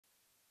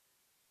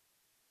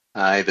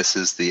Hi, this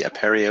is the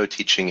Apereo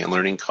Teaching and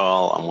Learning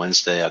Call on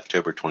Wednesday,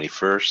 October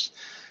 21st.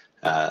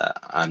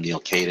 I'm Neil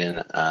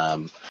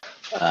Caden,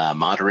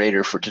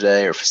 moderator for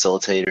today, or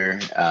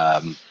facilitator,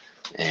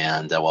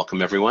 and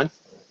welcome everyone.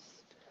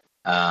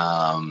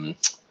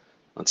 Let's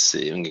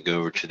see, I'm going to go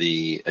over to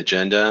the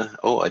agenda.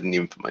 Oh, I didn't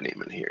even put my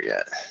name in here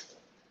yet.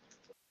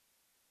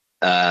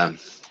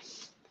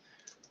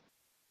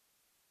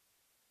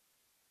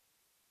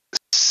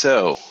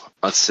 So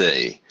let's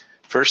see.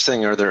 First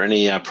thing, are there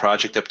any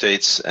project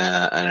updates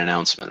and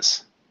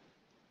announcements?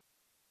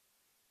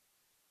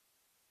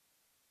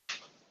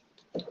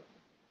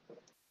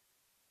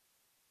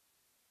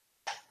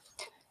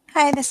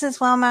 Hi, this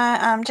is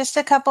Wilma. Just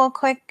a couple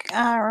quick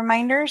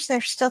reminders.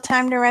 There's still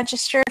time to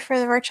register for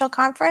the virtual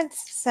conference,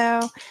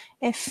 so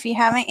if you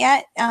haven't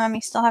yet,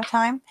 you still have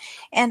time.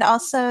 And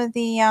also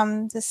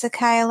the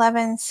Sakai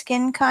 11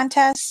 skin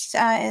contest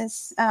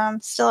is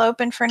still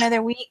open for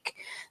another week.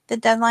 The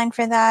deadline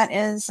for that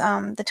is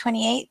the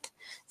 28th.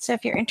 So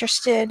if you're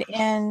interested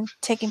in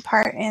taking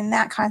part in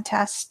that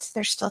contest,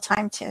 there's still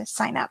time to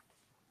sign up.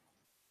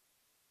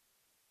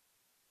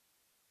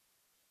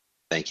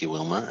 Thank you,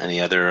 Wilma. Any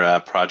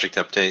other project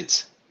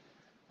updates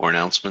or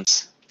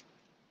announcements?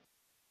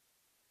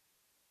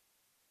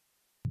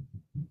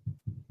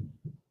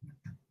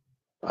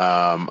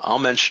 I'll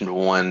mention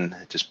one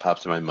that just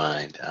popped in my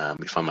mind. Let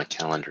me find my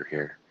calendar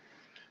here.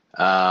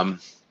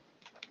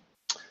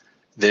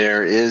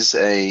 There is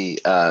a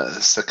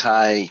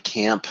Sakai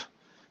camp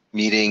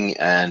meeting,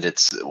 and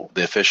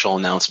the official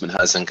announcement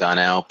hasn't gone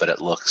out, but it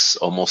looks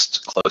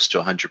almost close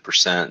to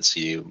 100%. So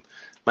you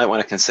might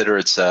want to consider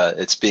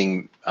it's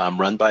being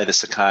run by the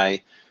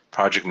Sakai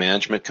Project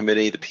Management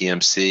Committee, the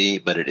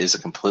PMC, but it is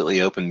a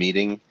completely open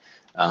meeting,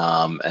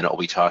 and it'll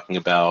be talking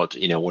about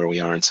where we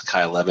are in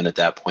Sakai 11 at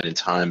that point in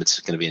time. It's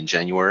going to be in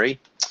January,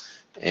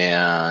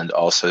 and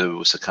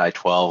also Sakai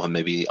 12, and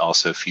maybe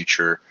also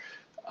future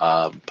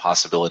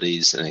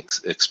possibilities and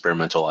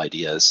experimental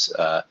ideas.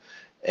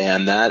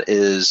 And that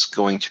is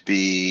going to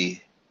be,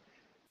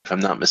 if I'm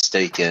not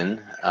mistaken,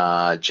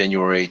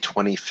 January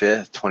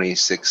 25th,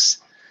 26th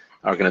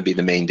are going to be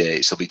the main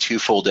days. There'll be 2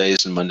 full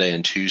days on Monday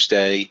and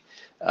Tuesday.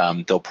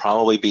 There'll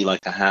probably be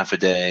like a half a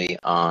day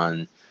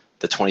on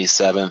the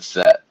 27th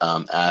that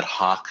ad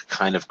hoc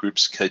kind of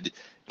groups could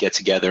get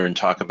together and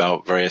talk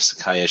about various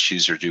Sakai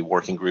issues or do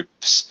working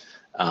groups.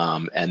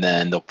 And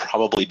then there'll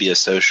probably be a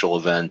social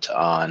event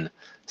on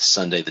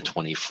Sunday the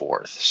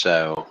 24th.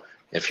 So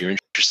if you're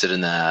interested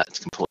in that, it's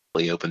a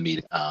completely open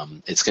meeting.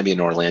 It's going to be in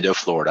Orlando,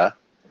 Florida,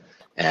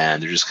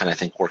 and they're just kind of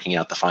working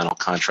out the final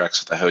contracts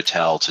with the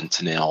hotel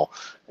to nail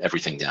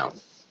everything down.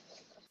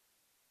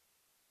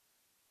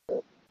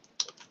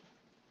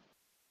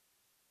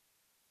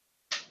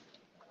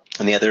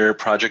 Any other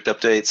project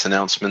updates,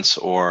 announcements,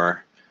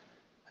 or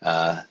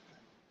of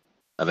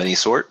any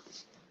sort?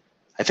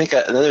 I think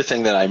another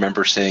thing that I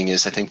remember seeing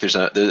is I think the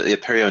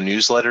Apereo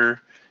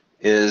newsletter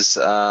is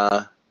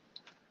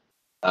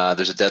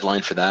there's a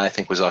deadline for that. I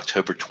think was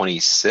October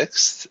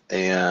 26th,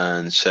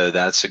 and so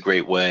that's a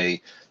great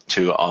way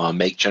to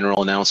make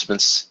general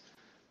announcements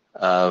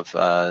of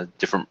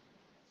different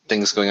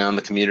things going on in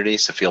the community.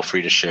 So feel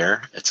free to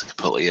share. It's a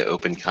completely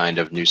open kind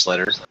of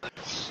newsletter.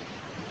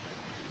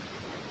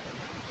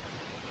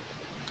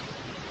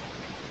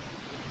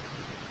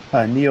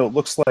 Neil, it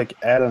looks like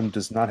Adam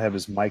does not have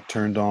his mic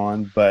turned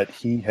on, but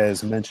he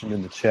has mentioned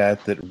in the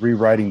chat that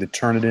rewriting the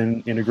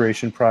Turnitin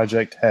integration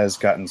project has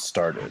gotten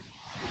started.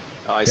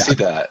 Oh, I see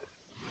that.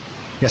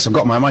 Yes, I've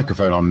got my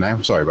microphone on now.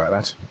 Sorry about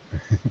that.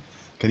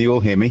 Can you all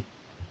hear me?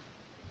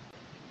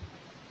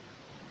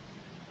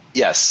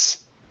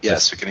 Yes.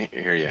 Yes, we can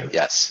hear you.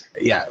 Yes.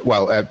 Yeah.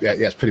 Well, yeah,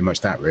 it's pretty much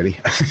that, really.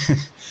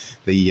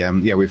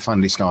 Yeah, we've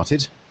finally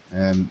started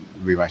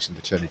rewriting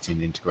the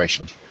Turnitin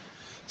integration.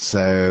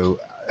 So,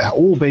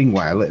 all being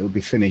well, it will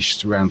be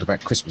finished around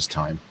about Christmas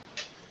time,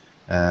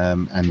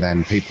 and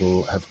then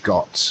people have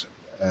got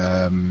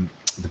the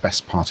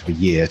best part of a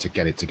year to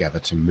get it together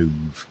to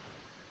move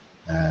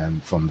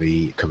from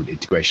the current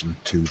integration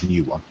to the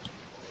new one.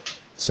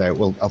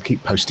 So I'll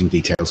keep posting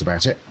details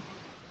about it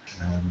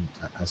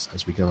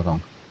as we go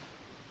along.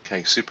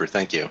 Okay, super.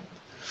 Thank you.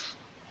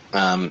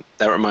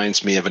 That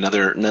reminds me of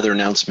another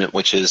announcement,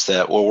 which is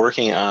that we're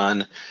working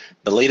on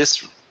the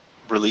latest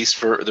release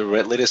for the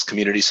latest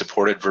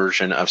community-supported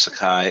version of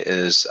Sakai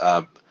is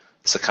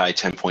Sakai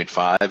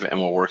 10.5,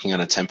 and we're working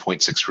on a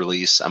 10.6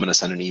 release. I'm going to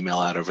send an email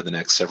out over the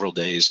next several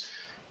days.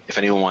 If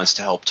anyone wants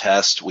to help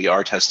test, we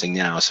are testing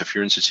now. So if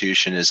your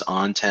institution is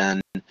on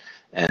 10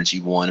 and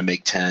you want to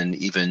make 10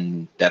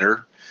 even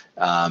better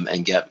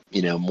and get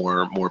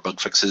more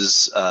bug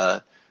fixes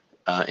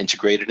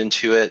integrated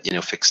into it,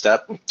 fixed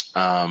up,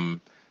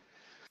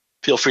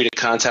 feel free to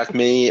contact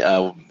me.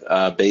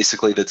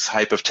 Basically, the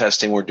type of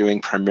testing we're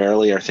doing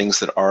primarily are things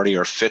that already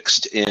are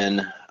fixed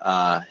in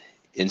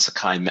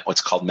Sakai, what's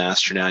called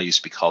master now, used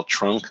to be called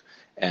trunk,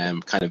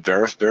 and kind of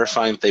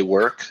verifying that they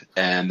work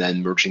and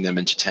then merging them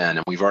into 10.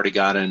 And we've already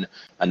gotten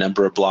a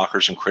number of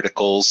blockers and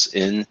criticals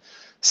in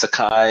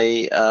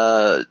Sakai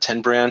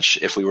 10 branch,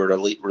 if we were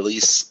to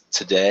release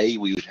today,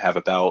 we would have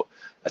about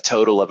a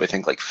total of, I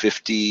think, like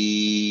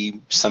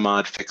 50 some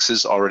odd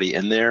fixes already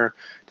in there.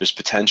 There's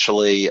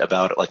potentially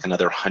about like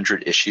another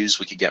 100 issues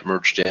we could get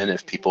merged in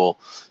if people,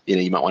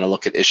 you might want to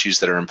look at issues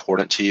that are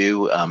important to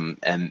you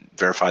and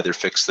verify their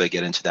fix so they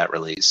get into that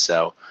release.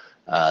 So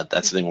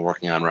that's the thing we're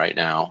working on right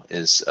now,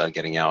 is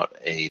getting out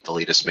the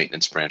latest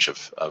maintenance branch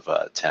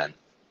of 10.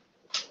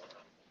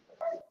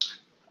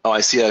 Oh,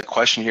 I see a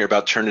question here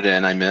about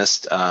Turnitin I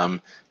missed.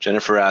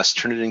 Jennifer asked,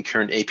 Turnitin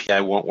current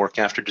API won't work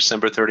after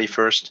December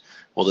 31st.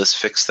 Will this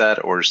fix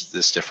that, or is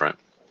this different?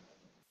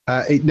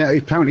 No,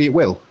 apparently it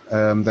will.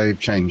 They've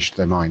changed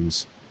their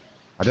minds.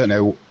 I don't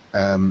know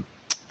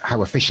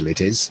how official it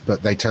is,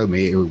 but they told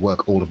me it would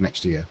work all of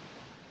next year.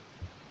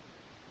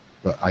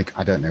 But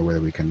I don't know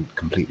whether we can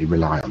completely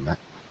rely on that,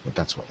 but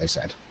that's what they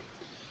said.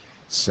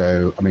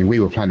 So, I mean, we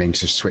were planning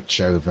to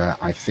switch over,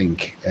 I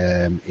think,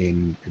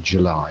 in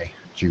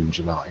June,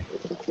 July.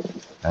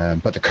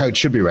 But the code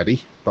should be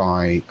ready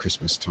by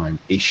Christmas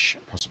time-ish,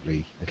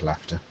 possibly a little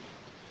after.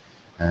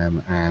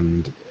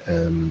 And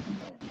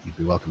you'd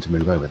be welcome to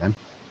move over then.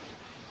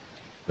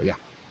 But yeah,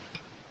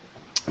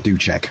 do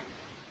check.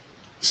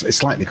 It's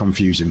slightly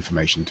confused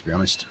information, to be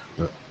honest,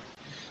 but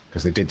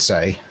because they did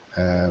say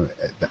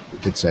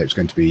it was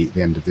going to be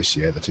the end of this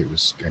year that it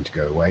was going to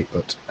go away,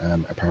 but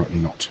apparently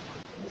not.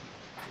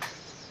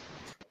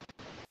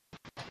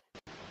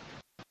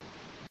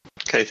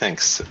 Okay,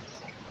 thanks.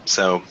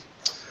 So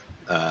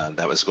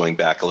that was going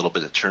back a little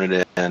bit to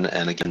Turnitin,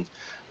 and again,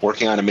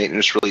 working on a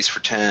maintenance release for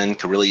 10,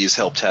 could really use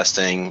help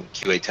testing,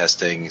 QA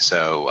testing,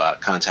 so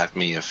contact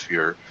me if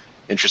you're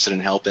interested in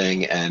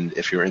helping, and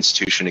if your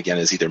institution, again,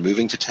 is either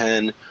moving to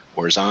 10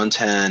 or is on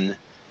 10,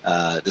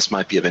 this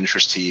might be of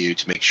interest to you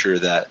to make sure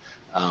that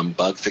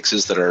bug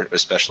fixes that are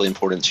especially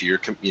important to your,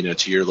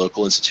 to your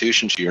local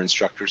institution, to your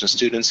instructors and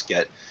students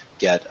get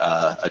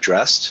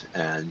addressed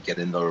and get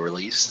in the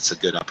release. It's a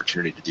good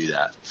opportunity to do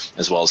that,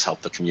 as well as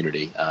help the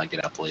community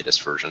get out the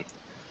latest version.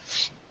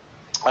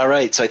 All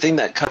right, so I think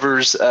that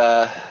covers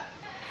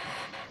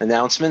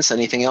announcements.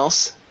 Anything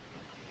else?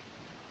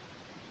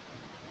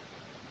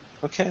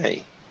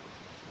 Okay.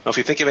 Well, if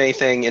you think of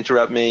anything,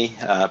 interrupt me,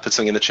 put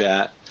something in the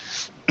chat.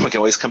 We can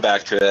always come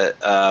back to it.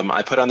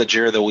 I put on the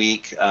JIRA of the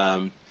week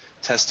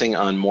testing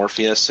on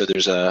Morpheus, so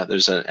there's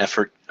an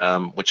effort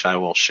which I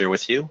will share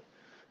with you.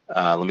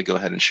 Let me go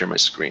ahead and share my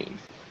screen,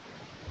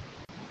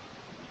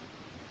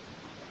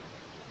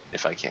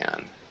 if I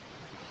can.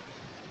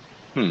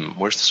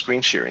 Where's the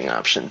screen sharing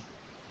option?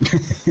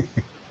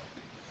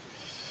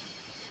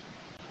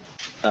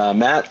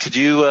 Matt, could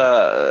you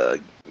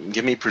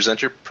give me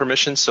presenter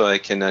permission so I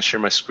can share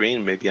my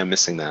screen? Maybe I'm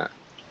missing that.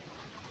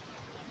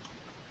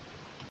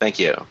 Thank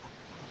you.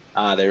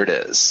 There it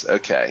is.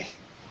 Okay.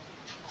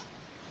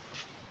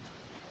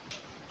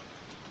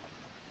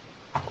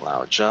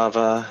 Allow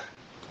Java.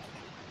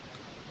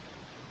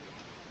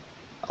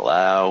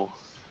 Allow.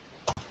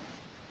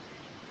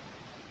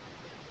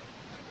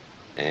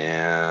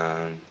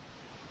 And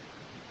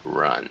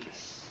run.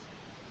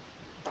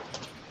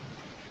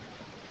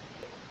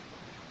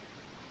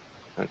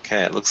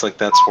 Okay, it looks like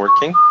that's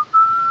working.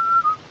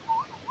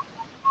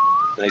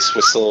 Nice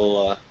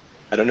whistle.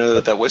 I don't know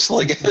what that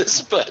whistling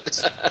is, but...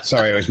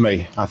 Sorry, it was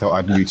me. I thought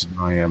I'd muted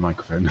my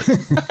microphone.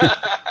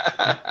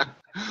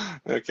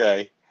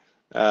 Okay.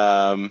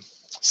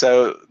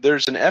 So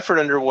there's an effort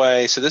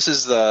underway. So this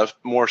is the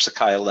more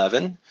Sakai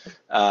 11,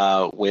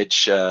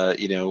 which,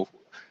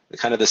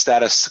 kind of the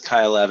status of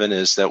Sakai 11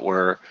 is that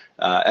we're,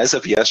 as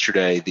of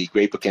yesterday, the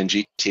Gradebook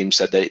NG team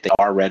said they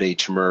are ready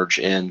to merge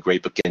in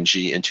Gradebook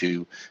NG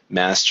into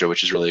master,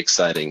 which is really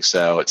exciting.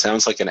 So it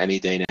sounds like an any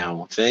day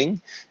now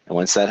thing. And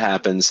once that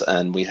happens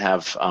and we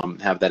have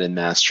that in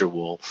master,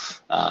 there'll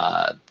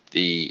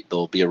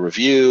be a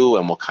review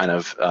and we'll kind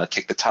of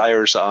kick the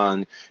tires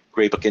on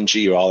Gradebook NG.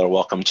 You all are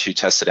welcome to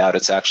test it out.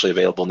 It's actually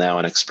available now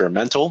in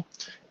experimental.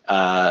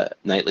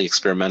 Nightly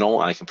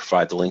experimental. I can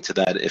provide the link to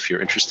that if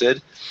you're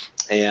interested,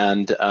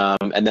 and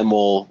then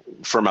we'll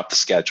firm up the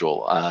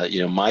schedule.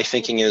 My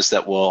thinking is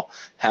that we'll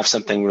have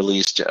something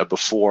released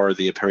before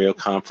the Apereo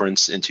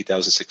conference in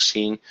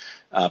 2016,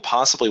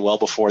 possibly well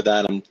before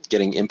that. I'm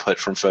getting input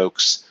from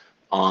folks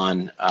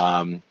on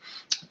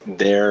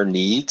their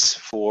needs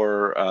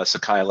for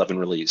Sakai 11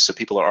 release. So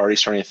people are already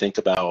starting to think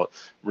about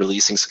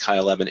releasing Sakai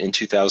 11 in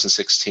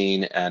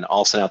 2016, and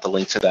I'll send out the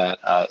link to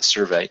that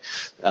survey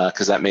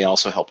because that may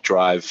also help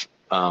drive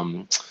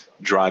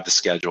the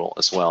schedule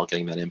as well,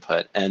 getting that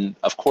input. And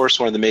of course,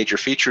 one of the major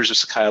features of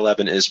Sakai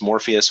 11 is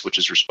Morpheus, which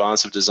is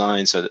responsive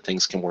design, so that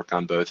things can work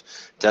on both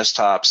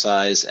desktop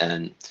size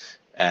and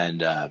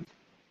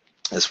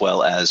as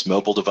well as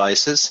mobile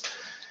devices.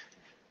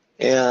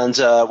 And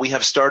we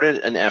have started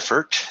an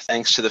effort,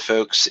 thanks to the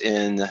folks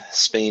in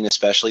Spain,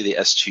 especially the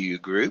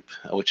S2U group,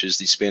 which is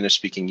the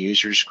Spanish-speaking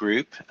users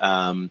group,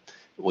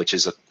 which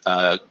is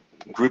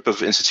group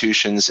of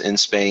institutions in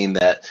Spain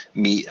that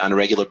meet on a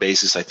regular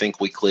basis, I think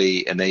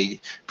weekly, and they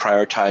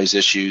prioritize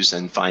issues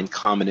and find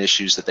common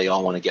issues that they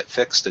all want to get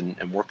fixed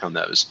and work on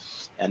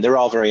those. And they're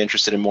all very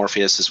interested in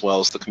Morpheus as well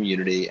as the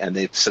community, and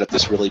they've set up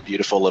this really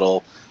beautiful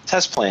little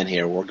test plan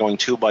here. We're going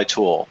tool by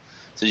tool.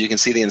 So you can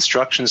see the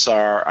instructions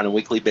are on a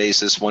weekly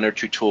basis, 1 or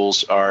 2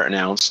 tools are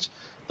announced.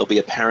 There'll be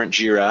a parent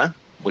JIRA,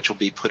 which will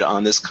be put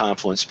on this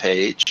Confluence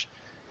page.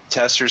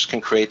 Testers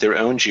can create their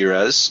own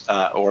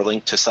JIRAs or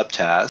link to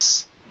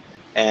subtasks.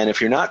 And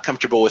if you're not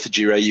comfortable with a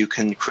JIRA, you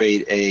can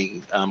create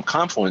a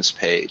Confluence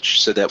page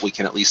so that we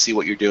can at least see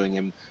what you're doing,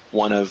 and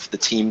one of the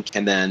team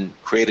can then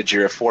create a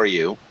JIRA for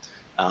you.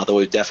 Though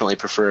we'd definitely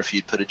prefer if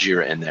you'd put a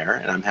JIRA in there,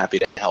 and I'm happy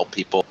to help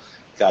people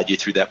guide you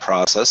through that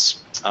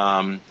process.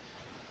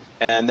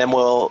 And then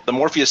the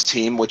Morpheus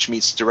team, which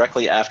meets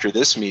directly after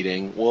this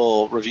meeting,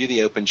 will review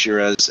the open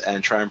JIRAs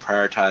and try and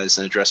prioritize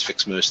and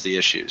fix most of the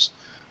issues.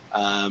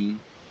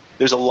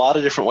 There's a lot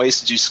of different ways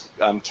to do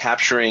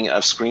capturing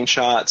of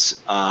screenshots.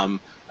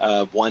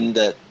 One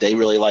that they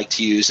really like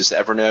to use is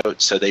Evernote,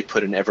 so they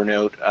put an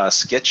Evernote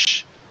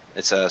sketch.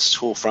 It's a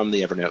tool from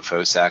the Evernote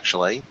folks,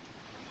 actually.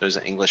 There's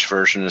an English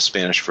version and a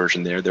Spanish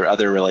version there. There are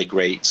other really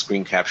great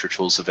screen capture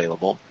tools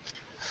available.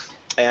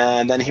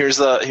 And then here's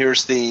the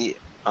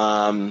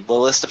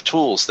list of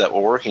tools that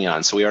we're working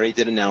on. So we already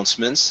did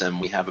announcements,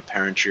 and we have a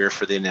parent JIRA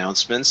for the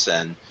announcements,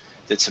 and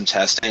did some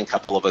testing. A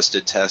couple of us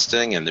did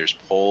testing, and there's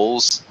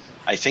polls.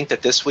 I think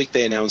that this week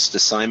they announced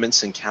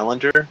assignments and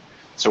calendar,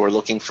 so we're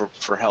looking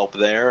for help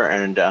there,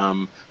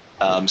 and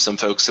some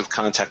folks have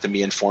contacted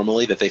me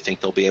informally that they think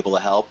they'll be able to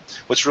help.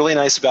 What's really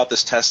nice about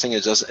this testing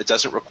is it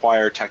doesn't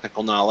require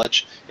technical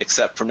knowledge,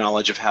 except for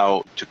knowledge of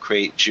how to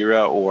create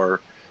JIRA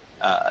or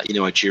a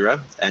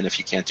JIRA, and if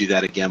you can't do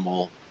that, again,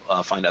 we'll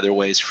find other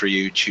ways for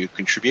you to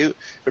contribute.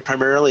 But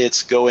primarily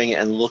it's going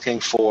and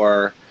looking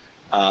for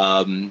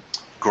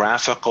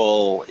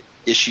graphical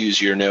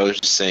issues you're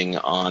noticing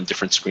on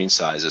different screen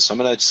sizes. So I'm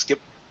going to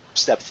skip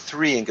step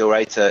 3 and go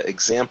right to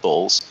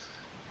examples.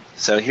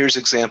 So here's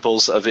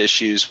examples of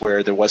issues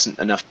where there wasn't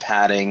enough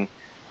padding,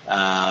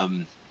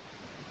 and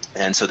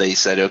so they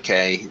said,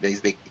 okay,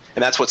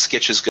 and that's what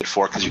Sketch is good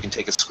for, because you can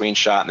take a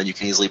screenshot and then you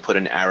can easily put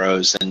in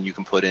arrows and you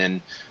can put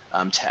in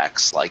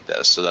text like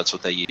this. So that's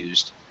what they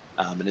used.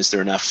 And is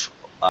there enough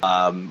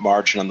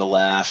margin on the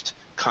left?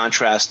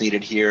 Contrast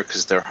needed here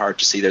because they're hard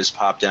to see those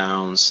pop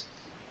downs.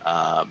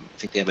 I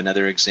think they have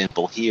another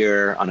example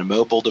here on a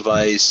mobile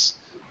device.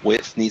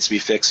 Width needs to be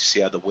fixed. You see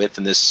how the width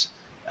in this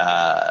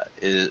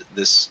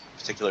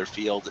particular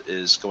field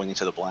is going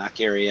into the black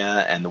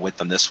area, and the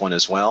width on this one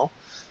as well.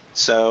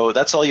 So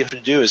that's all you have to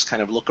do is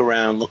kind of look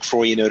around, look for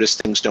where you notice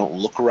things don't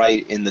look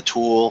right in the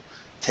tool,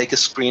 take a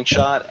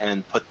screenshot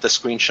and put the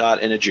screenshot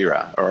in a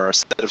JIRA, or a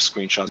set of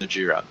screenshots in a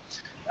JIRA.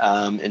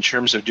 In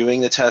terms of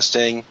doing the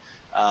testing,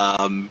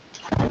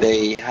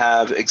 they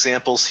have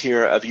examples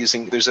here of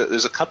using, there's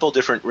a couple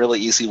different really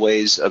easy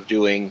ways of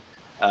doing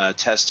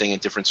testing at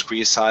different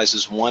screen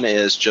sizes. One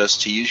is just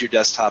to use your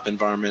desktop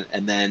environment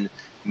and then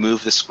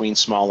move the screen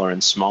smaller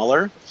and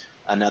smaller.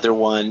 Another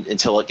one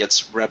until it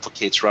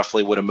replicates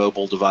roughly what a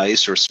mobile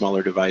device or a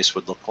smaller device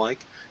would look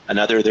like.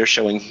 Another they're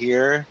showing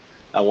here,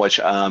 which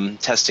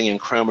testing in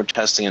Chrome or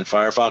testing in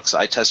Firefox.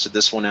 I tested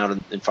this one out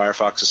in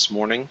Firefox this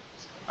morning.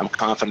 I'm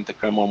confident the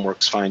Chrome one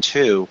works fine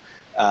too.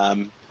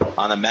 On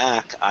a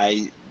Mac,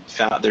 I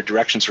found their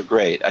directions were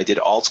great. I did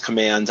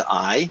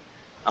Alt-Command-I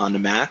on the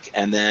Mac,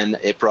 and then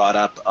it brought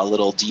up a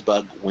little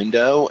debug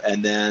window,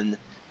 and then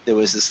there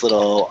was this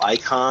little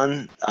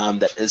icon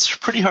that is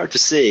pretty hard to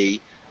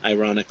see,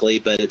 ironically,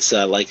 but it's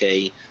like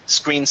a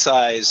screen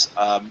size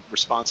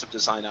responsive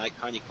design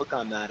icon. You click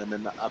on that, and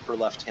then the upper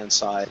left-hand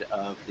side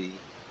of the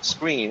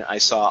screen, I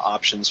saw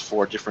options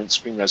for different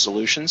screen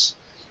resolutions,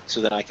 so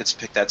that I could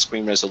pick that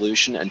screen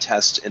resolution and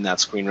test in that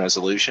screen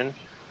resolution.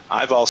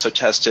 I've also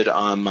tested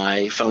on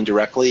my phone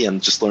directly and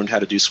just learned how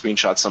to do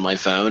screenshots on my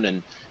phone,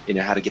 and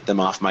how to get them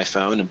off my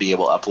phone and be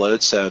able to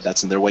upload. So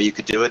that's another way you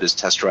could do it, is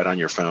test right on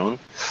your phone.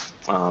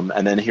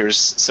 And then here's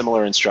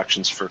similar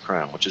instructions for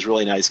Chrome, which is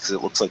really nice because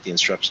it looks like the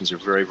instructions are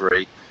very,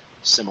 very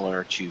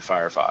similar to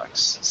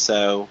Firefox.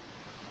 So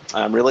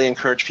I really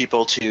encourage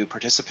people to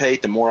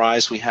participate. The more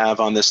eyes we have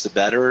on this, the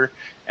better.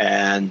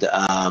 And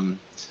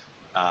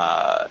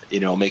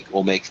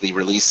will make the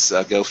release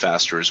go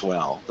faster as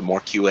well. The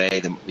more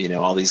QA,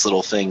 all these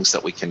little things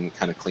that we can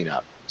kind of clean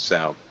up.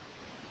 So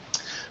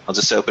I'll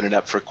just open it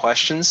up for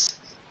questions.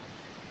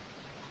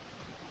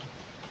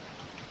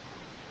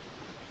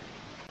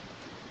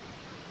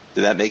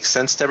 Did that make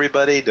sense to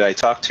everybody? Did I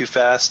talk too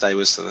fast? Or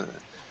was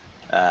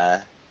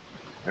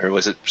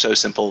it so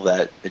simple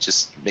that it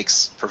just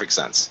makes perfect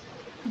sense?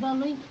 The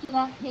link to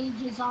that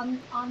page is on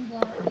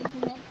the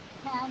internet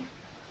pad,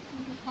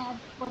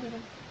 whatever.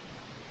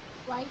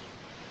 Right?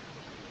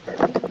 How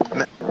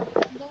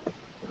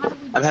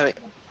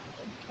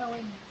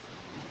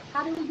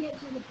do we get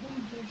to the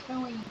page you're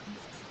showing us?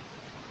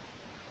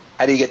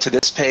 How do you get to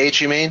this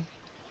page, you mean?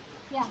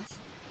 Yes.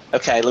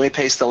 Okay, let me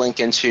paste the link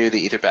into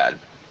the Etherpad.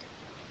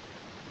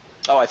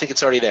 Oh, I think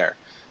it's already there.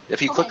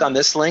 If you click on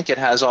this link, it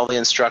has all the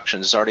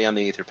instructions. It's already on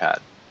the Etherpad.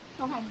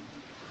 Okay.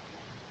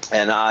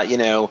 And, you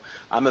know,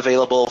 I'm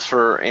available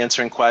for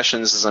answering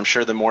questions, as I'm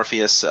sure the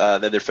Morpheus, the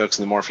other folks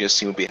in the Morpheus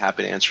team would be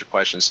happy to answer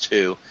questions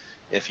too,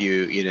 if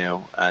you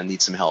know,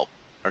 need some help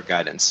or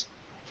guidance.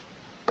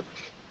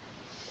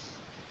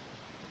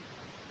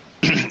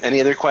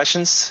 Any other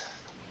questions?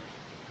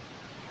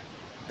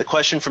 The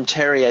question from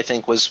Terry, I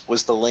think,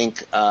 was the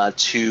link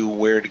to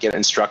where to get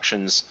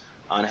instructions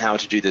on how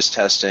to do this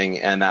testing,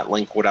 and that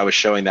link, what I was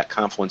showing, that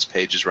Confluence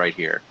page is right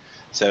here.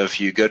 So if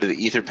you go to the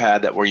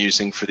Etherpad that we're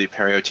using for the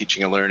Apereo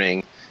teaching and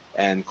learning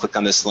and click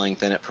on this link,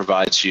 then it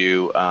provides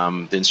you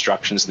the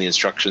instructions, and the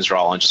instructions are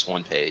all on just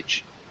one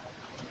page.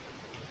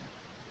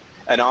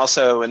 And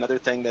also another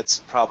thing that's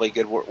probably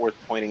good worth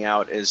pointing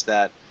out is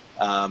that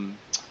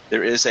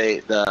there is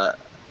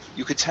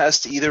you could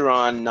test either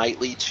on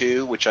Nightly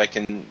 2, which I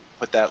can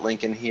put that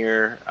link in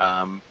here.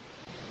 Let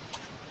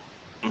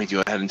me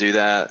go ahead and do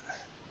that.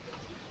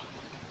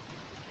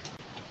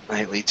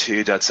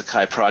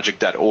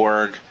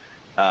 Nightly2.sakaiproject.org.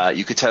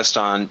 You could test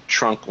on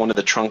one of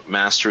the trunk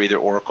master, either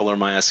Oracle or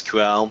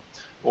MySQL,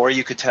 or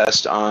you could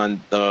test on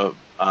the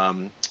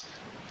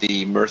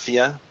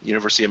Murcia,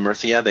 University of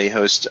Murcia. They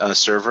host a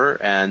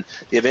server, and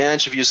the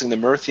advantage of using the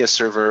Murcia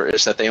server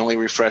is that they only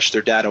refresh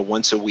their data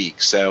once a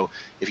week. So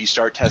if you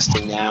start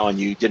testing now and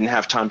you didn't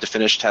have time to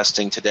finish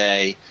testing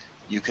today,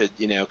 you could,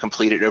 you know,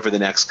 complete it over the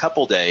next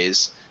couple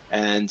days,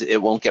 and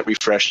it won't get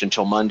refreshed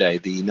until Monday.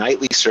 The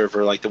Nightly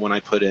server, like the one I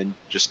put in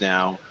just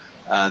now,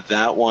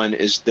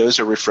 those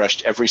are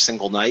refreshed every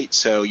single night.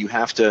 So you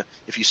have to,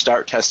 if you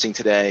start testing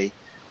today,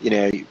 you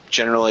know,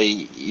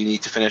 generally you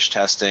need to finish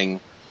testing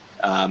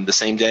the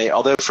same day.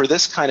 Although for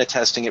this kind of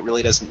testing, it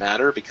really doesn't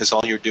matter, because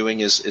all you're doing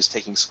is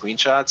taking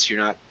screenshots. You're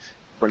not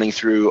running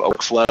through a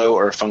workflow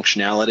or a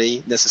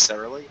functionality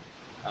necessarily.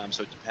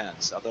 So it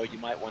depends. Although you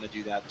might want to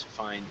do that to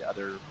find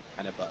other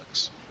kind of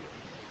bugs.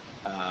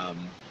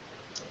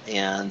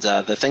 And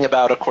the thing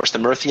about, of course, the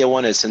Murcia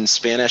one is in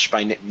Spanish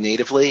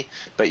natively,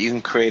 but you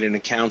can create an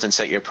account and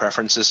set your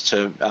preferences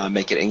to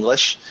make it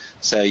English.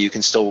 So you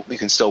can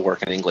still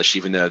work in English,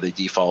 even though the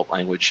default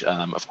language,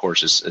 of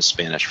course, is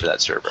Spanish for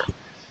that server.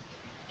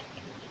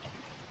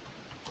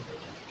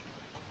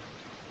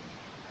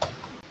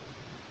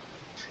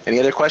 Any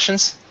other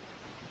questions?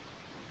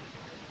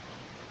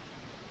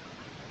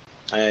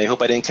 I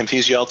hope I didn't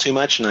confuse you all too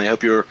much, and I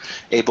hope you're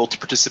able to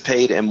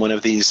participate in one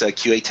of these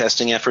QA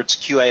testing efforts.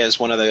 QA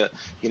is one of the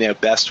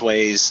best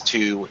ways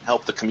to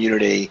help the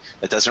community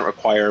that doesn't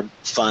require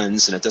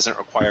funds and it doesn't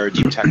require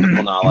deep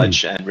technical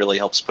knowledge, and really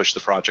helps push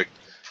the project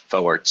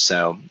forward.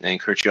 So I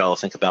encourage you all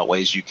to think about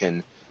ways you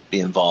can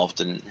be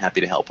involved, and happy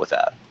to help with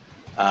that.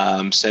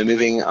 So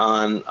moving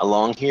on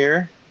along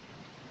here,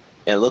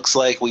 it looks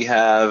like we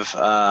have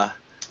a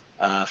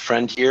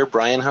friend here,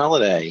 Brian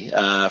Holliday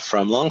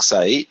from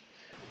Longsight.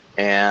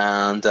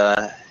 And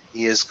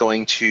he is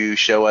going to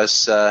show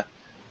us, I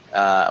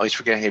always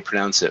forget how you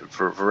pronounce it,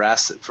 for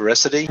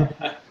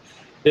Vericite?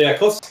 Yeah,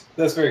 close.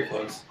 That's very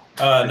close.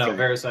 Okay. No,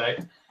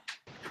 Vericite.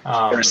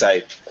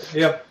 Vericite.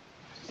 Yep.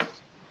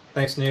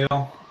 Thanks,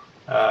 Neil.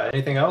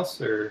 Anything else?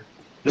 Or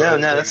No,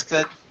 that's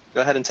good. Go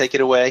ahead and take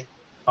it away.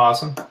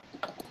 Awesome.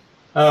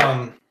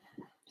 All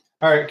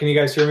right, can you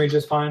guys hear me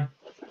just fine?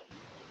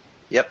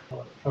 Yep.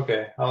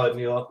 Okay, I'll let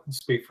Neil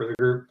speak for the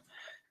group.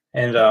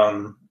 And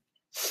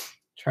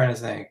trying to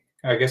think.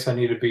 I guess I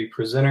need to be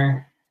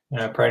presenter,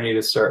 and I probably need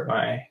to start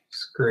my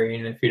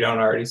screen if you don't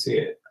already see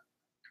it.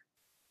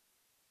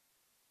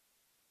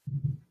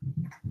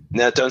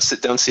 No, don't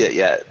see it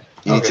yet.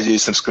 You need to do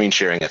some screen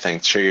sharing, I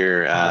think. Share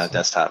your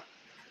desktop.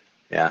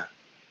 Yeah.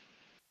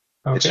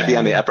 Okay. It should be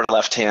on the upper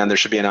left hand. There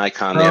should be an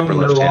icon on the upper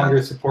left hand. No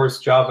longer supports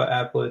Java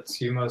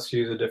applets. You must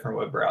use a different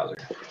web browser.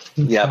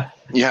 Yep.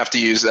 You have to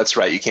use, that's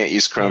right. You can't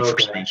use Chrome for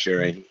screen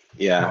sharing.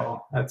 Yeah.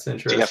 Oh, that's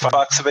interesting. Do you have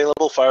Firefox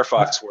available?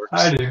 Firefox works.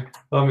 I do.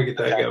 Let me get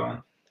that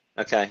going.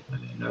 Okay. I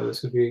didn't know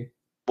this would be.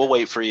 We'll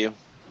wait for you.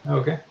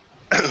 Okay.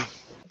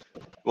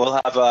 We'll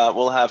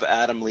have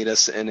Adam lead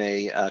us in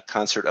a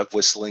concert of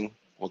whistling.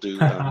 We'll do.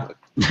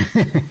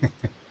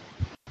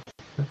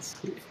 Let's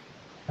see.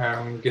 I'm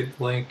gonna get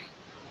the link.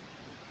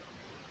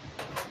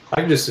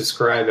 I can just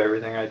describe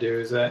everything I do.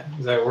 Does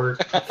that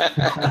work? All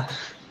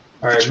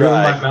right, moving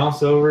my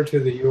mouse over to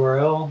the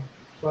URL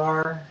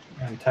bar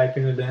and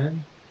typing it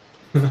in.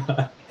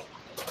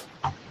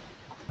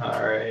 All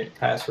right,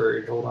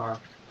 password. Hold on.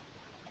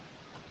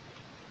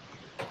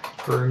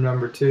 Room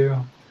number 2.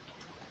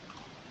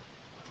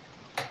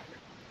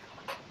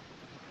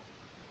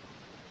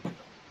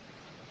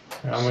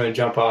 And I'm going to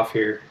jump off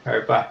here. All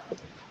right, bye.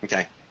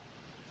 Okay.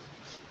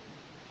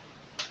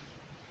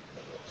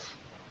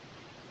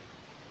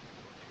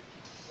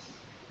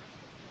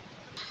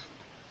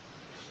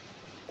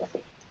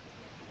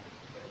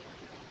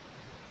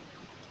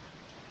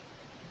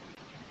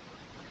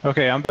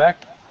 Okay, I'm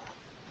back.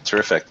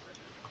 Terrific.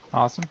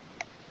 Awesome.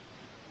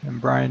 And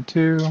Brian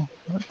too.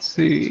 Let's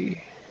see.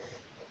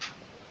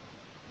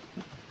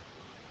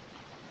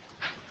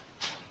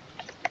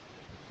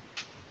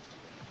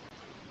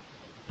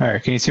 All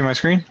right, can you see my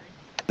screen?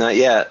 Not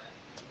yet.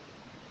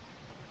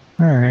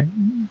 All right.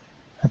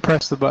 I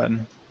pressed the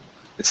button.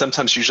 It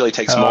sometimes usually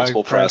takes Oh,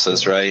 multiple I pressed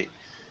presses, it. right?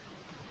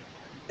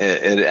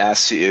 It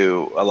asks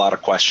you a lot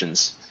of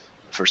questions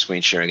for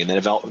screen sharing, and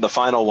then the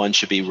final one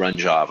should be run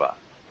Java.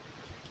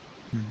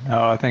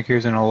 Oh, I think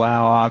here's an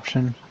allow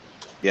option.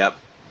 Yep.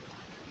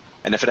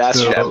 And if it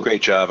asks you to So-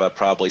 upgrade Java,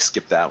 probably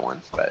skip that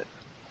one. But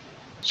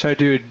Should I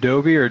do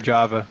Adobe or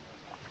Java?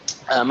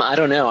 I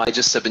don't know. I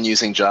just have been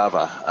using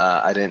Java.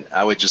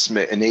 I would just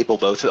enable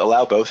both,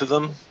 allow both of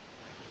them,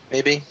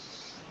 maybe.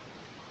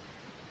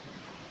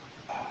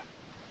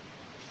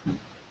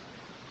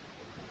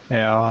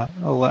 Yeah,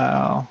 I'll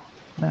allow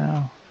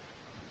now.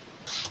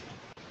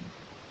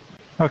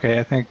 Okay,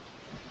 I think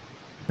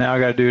now I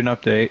got to do an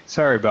update.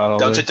 Sorry about all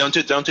Don't this.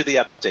 do the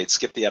update.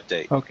 Skip the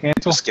update. Oh,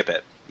 cancel? Just skip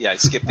it. Yeah,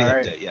 skip the All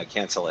right. update. Yeah,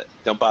 cancel it.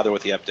 Don't bother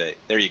with the update.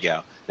 There you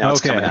go. Now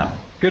it's coming up.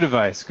 Good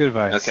advice. Good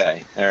advice.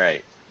 Okay. All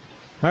right.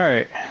 All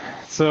right.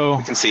 So,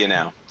 We can see you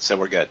now, so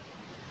we're good.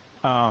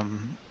 all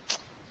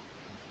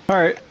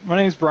right. My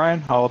name is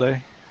Brian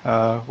Holiday.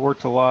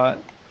 Worked a lot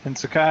in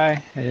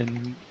Sakai,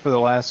 and for the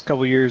last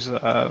couple of years,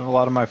 a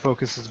lot of my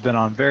focus has been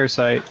on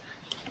Vericite.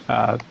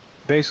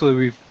 Basically,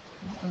 we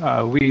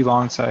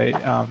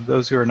Longsight,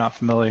 those who are not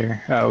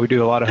familiar, we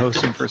do a lot of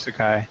hosting for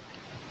Sakai.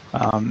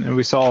 And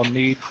we saw a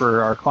need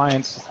for our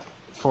clients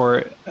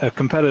for a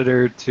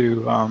competitor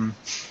to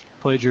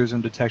plagiarism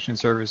detection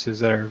services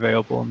that are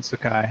available in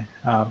Sakai,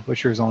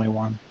 which there's only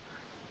one.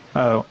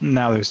 Oh,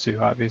 now there's two,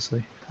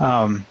 obviously.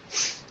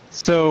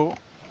 So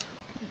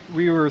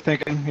we were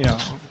thinking,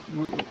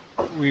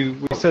 we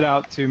set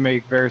out to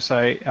make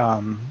Vericite,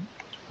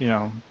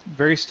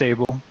 very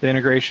stable. The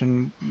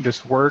integration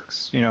just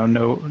works,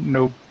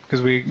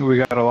 because we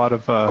got a lot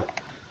of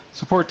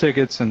support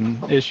tickets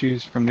and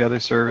issues from the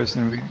other service,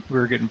 and we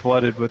were getting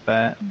flooded with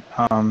that.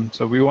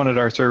 So we wanted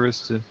our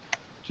service to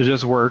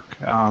just work,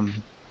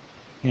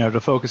 to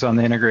focus on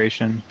the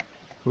integration.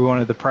 We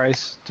wanted the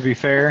price to be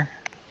fair,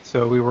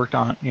 so we worked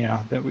on,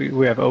 that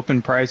we have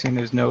open pricing.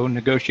 There's no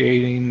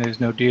negotiating. There's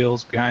no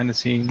deals behind the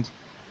scenes.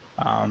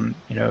 You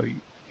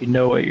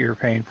know what you're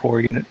paying for,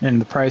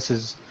 and the price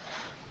is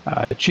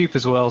cheap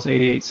as well as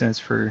 88 cents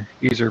per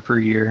user per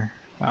year.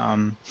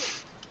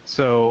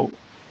 So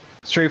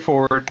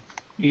straightforward,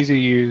 easy to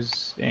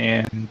use,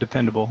 and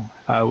dependable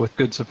with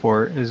good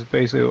support is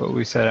basically what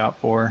we set out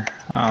for.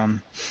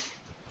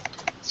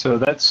 So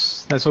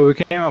that's what we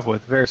came up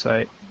with,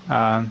 Vericite.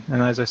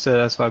 And as I said,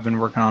 that's what I've been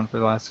working on for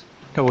the last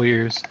couple of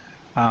years.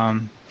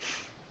 I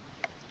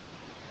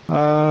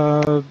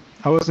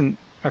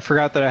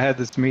forgot that I had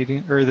this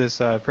meeting or this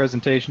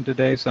presentation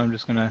today, so I'm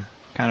just gonna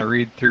kind of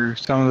read through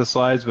some of the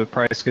slides, but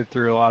probably skip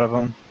through a lot of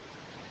them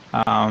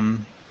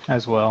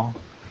as well.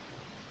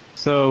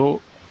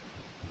 So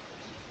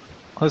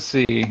let's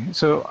see.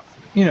 So,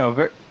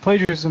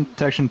 plagiarism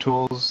detection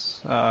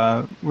tools,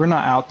 we're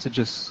not out to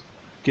just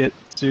get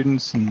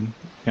students, and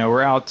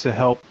we're out to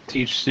help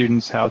teach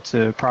students how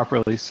to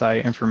properly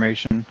cite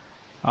information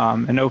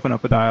and open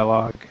up a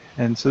dialogue.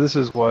 And so this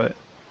is what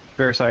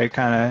Vericite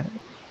kind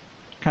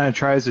of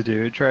tries to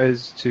do. It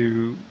tries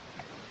to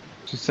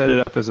set it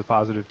up as a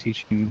positive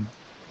teaching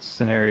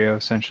scenario,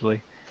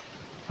 essentially.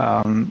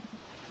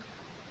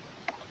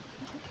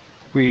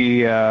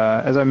 We,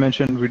 as I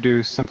mentioned, we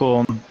do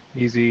simple,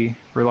 easy,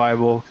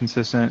 reliable,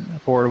 consistent,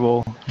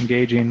 affordable,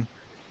 engaging.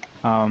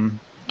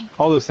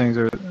 All those things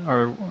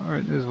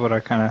is what I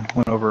kind of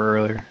went over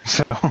earlier.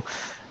 So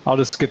I'll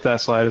just skip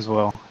that slide as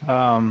well.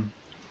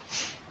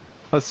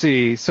 Let's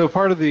see. So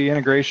part of the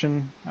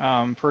integration,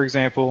 for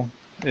example,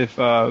 if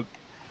a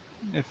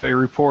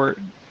report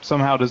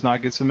somehow does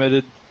not get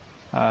submitted,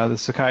 the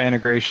Sakai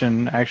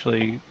integration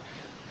actually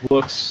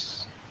looks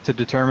to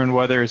determine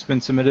whether it's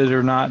been submitted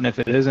or not, and if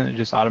it isn't, it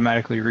just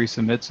automatically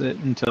resubmits it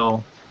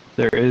until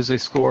there is a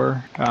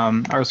score.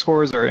 Our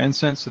scores are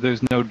instant, so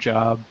there's no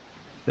job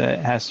that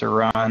has to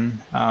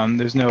run.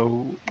 There's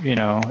no,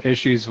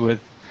 issues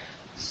with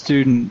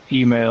student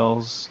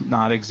emails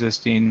not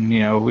existing.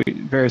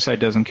 Vericite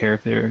doesn't care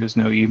if there is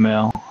no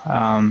email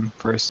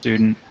for a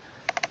student.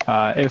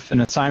 If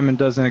an assignment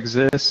doesn't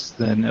exist,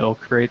 then it'll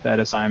create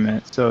that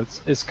assignment. So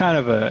it's kind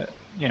of a,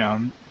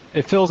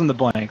 it fills in the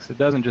blanks. It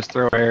doesn't just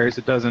throw errors.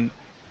 It doesn't,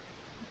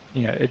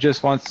 it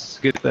just wants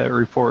to get that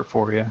report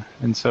for you.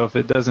 And so if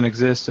it doesn't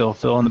exist, it'll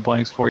fill in the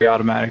blanks for you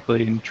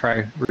automatically and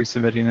try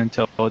resubmitting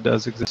until it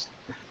does exist.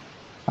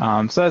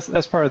 So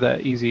that's part of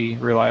that easy,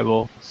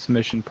 reliable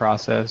submission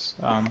process.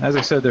 As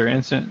I said, they're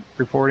instant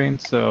reporting,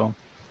 so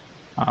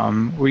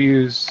we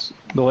use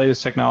the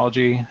latest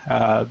technology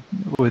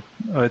with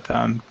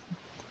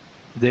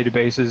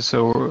databases.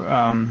 So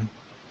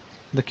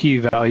the key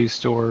value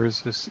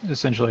stores is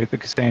essentially the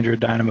Cassandra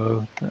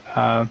Dynamo,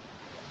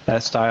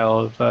 that style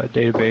of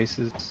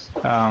databases,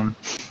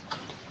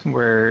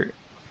 where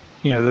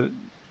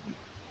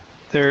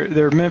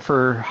they're meant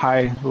for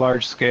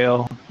large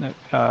scale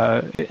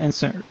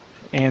instant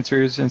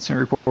answers, instant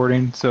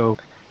reporting. So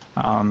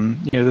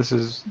this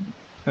is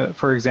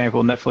for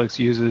example, Netflix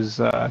uses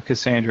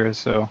Cassandra,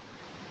 so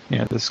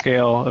the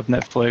scale of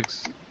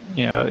Netflix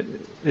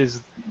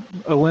is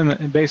a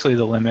limit, basically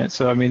the limit.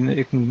 So I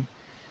mean,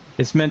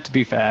 it's meant to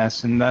be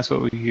fast, and that's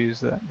what we use,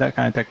 that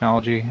kind of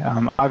technology.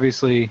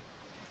 Obviously,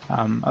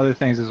 other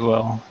things as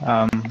well,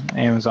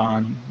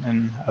 Amazon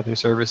and other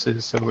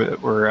services, so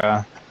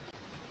we're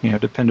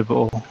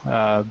dependable,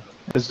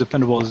 as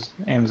dependable as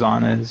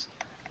Amazon is.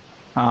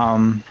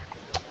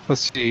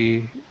 Let's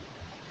see.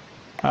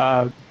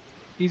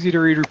 Easy to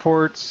read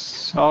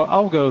reports.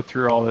 I'll go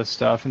through all this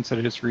stuff instead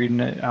of just reading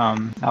it.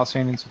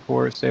 Outstanding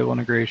support, stable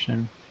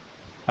integration.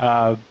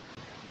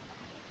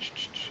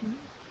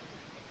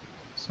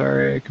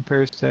 Sorry, it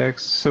compares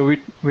text. So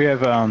we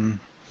have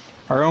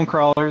our own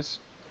crawlers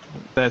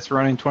that's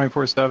running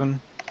 24/7,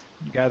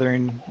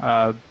 gathering.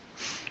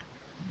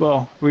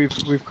 Well,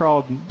 we've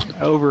crawled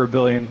over 1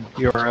 billion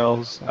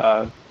URLs,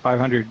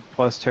 500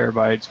 plus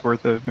terabytes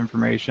worth of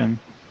information.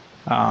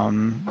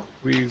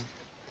 We've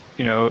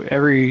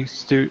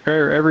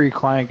every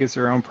client gets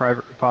their own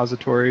private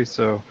repository,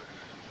 so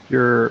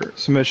your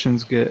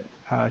submissions get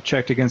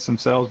checked against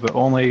themselves, but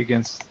only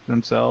against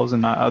themselves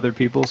and not other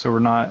people. So we're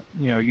not,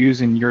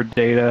 using your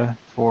data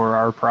for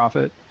our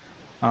profit.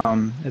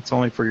 It's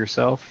only for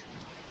yourself,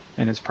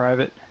 and it's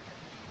private.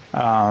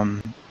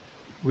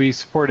 We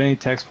support any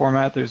text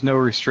format. There's no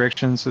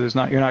restrictions, so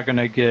you're not going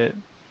to get,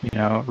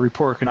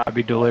 report cannot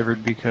be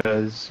delivered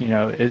because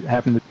it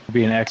happened to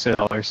be an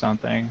Excel or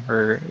something,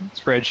 or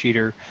spreadsheet,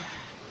 or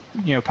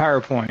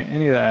PowerPoint,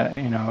 any of that.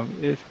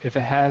 If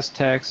it has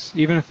text,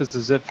 even if it's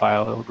a zip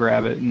file, it'll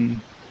grab it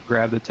and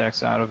grab the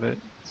text out of it.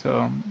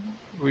 So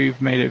we've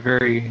made it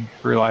very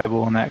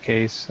reliable in that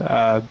case.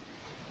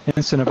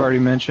 Instant I've already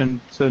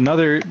mentioned. So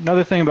another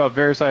thing about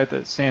Vericite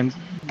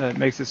that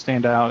makes it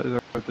stand out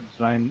is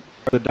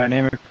the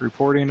dynamic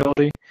reporting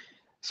ability.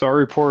 So our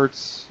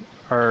reports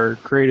are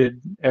created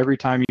every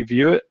time you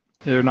view it.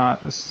 They're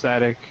not a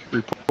static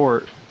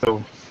report.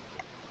 So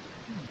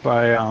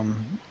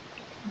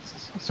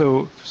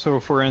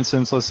for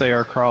instance, let's say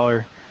our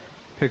crawler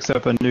picks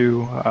up a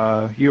new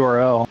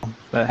URL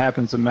that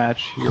happens to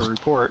match your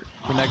report.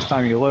 The next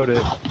time you load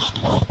it,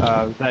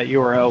 that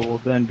URL will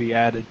then be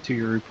added to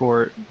your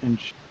report and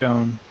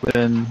shown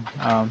within,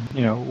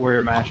 where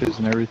it matches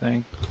and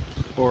everything.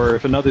 Or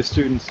if another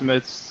student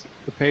submits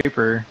a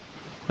paper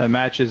that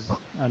matches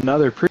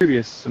another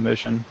previous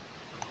submission,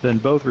 then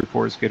both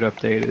reports get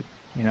updated.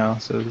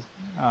 So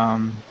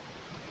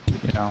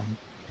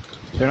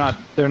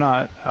they're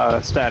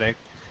not static.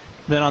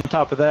 Then on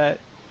top of that,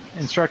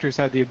 instructors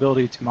have the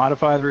ability to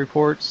modify the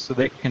reports, so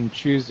they can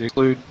choose to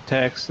exclude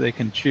text, they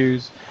can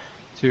choose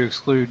to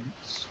exclude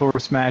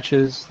source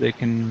matches, they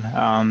can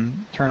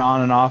turn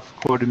on and off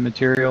quoted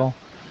material,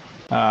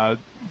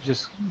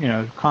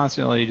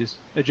 constantly just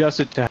adjust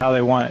it to how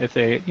they want. If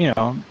they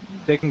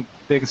can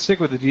stick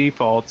with the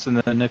defaults, and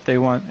then if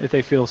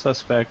they feel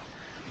suspect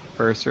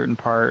for a certain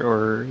part,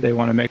 or they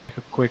want to make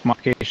a quick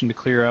modification to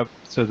clear up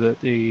so that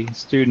the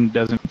student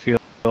doesn't feel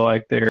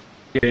like they're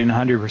getting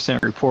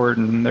 100% report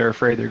and they're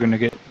afraid they're going to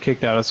get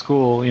kicked out of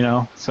school,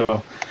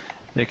 so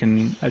they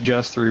can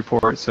adjust the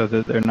report so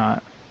that they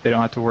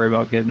don't have to worry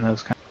about getting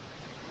those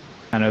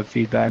kind of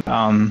feedback.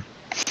 And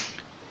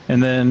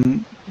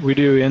then we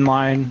do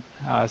inline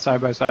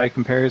side-by-side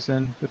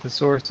comparison with the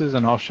sources,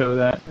 and I'll show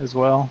that as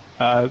well.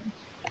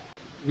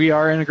 We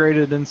are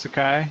integrated in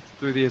Sakai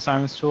through the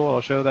assignments tool.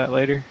 I'll show that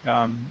later.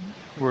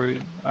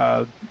 We're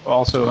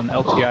also an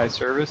LTI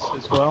service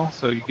as well,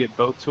 so you get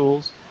both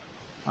tools.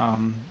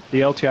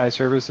 The LTI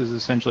service is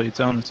essentially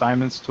its own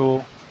assignments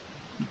tool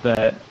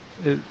that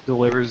it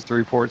delivers the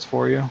reports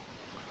for you.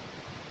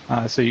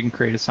 So you can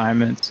create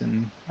assignments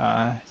and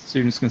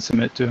students can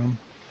submit to them.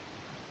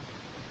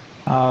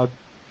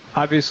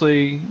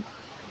 Obviously,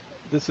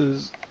 this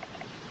is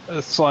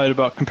a slide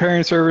about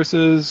comparing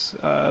services.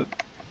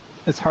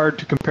 It's hard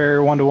to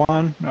compare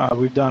one-to-one.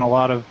 We've done a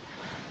lot of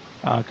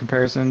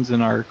comparisons,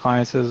 and our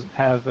clients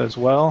have as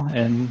well,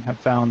 and have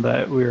found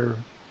that we're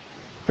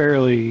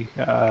fairly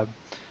at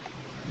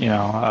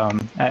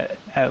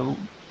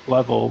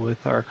level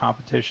with our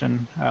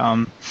competition.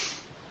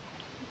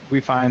 We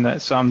find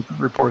that some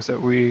reports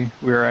that we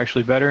are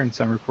actually better, and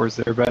some reports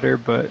that are better,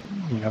 but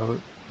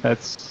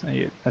that's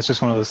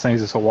just one of those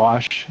things. It's a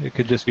wash. It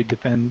could just be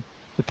depending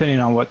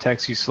on what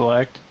text you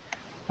select.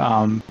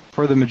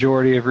 For the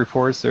majority of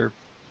reports, they're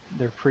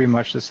pretty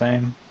much the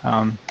same.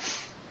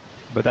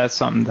 But that's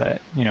something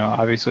that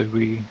obviously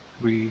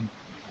we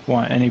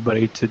want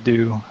anybody to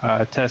do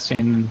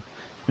testing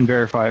and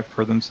verify it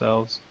for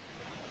themselves.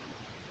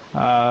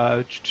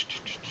 The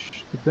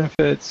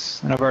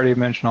benefits, and I've already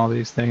mentioned all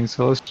these things,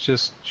 so let's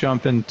just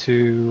jump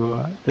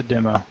into the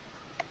demo.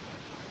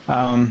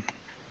 All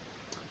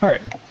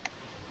right.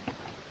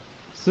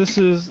 So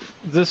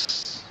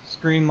this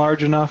screen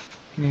large enough?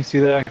 Can you see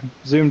that? I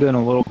zoomed in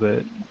a little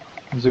bit.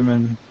 I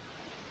don't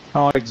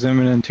like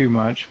zooming in too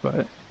much,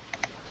 but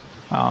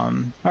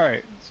all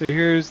right. So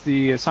here's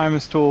the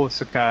assignments tool with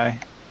Sakai.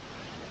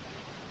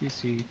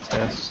 PC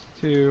test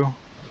 2.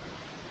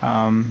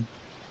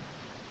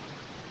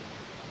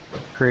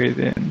 Create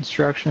the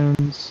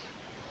instructions.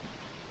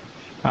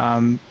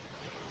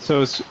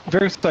 So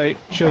Vericite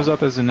shows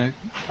up as an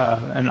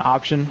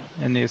option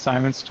in the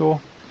assignments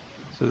tool.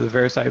 So the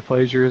Vericite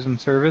plagiarism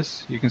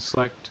service, you can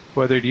select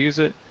whether to use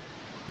it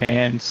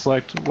and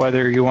select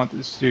whether you want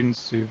the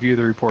students to view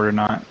the report or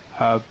not.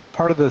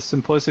 Part of the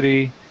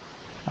simplicity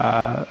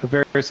of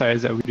Vericite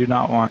is that we do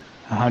not want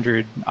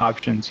 100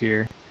 options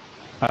here.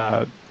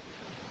 For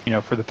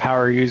the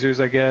power users,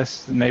 I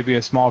guess, maybe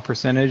a small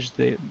percentage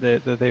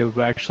that they would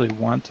actually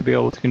want to be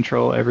able to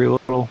control every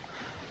little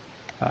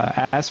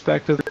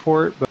aspect of the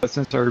report. But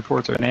since our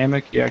reports are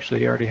dynamic, you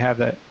actually already have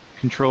that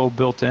control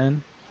built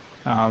in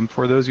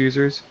for those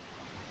users.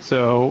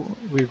 So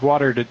we've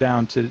watered it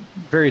down to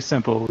very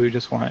simple. We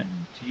just want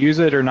to use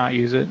it or not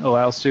use it,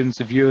 allow students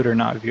to view it or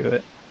not view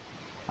it.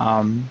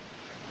 And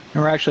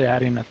we're actually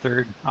adding a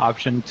third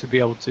option to be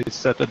able to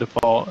set the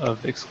default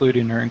of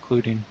excluding or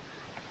including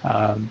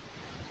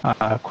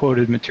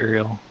quoted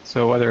material.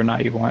 So whether or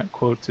not you want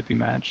quotes to be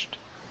matched,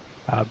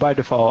 by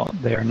default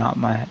they are not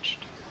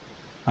matched.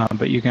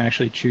 But you can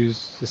actually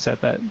choose to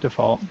set that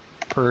default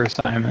per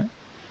assignment.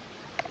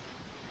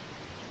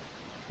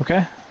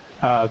 Okay.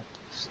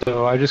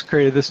 So I just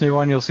created this new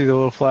one. You'll see the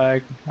little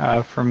flag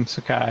from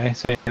Sakai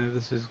saying that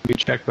this is going to be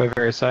checked by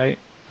Vericite.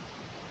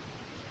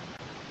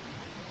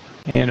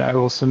 And I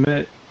will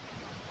submit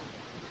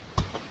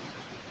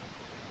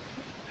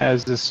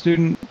as the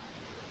student.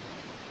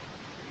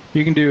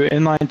 You can do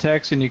inline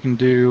text and you can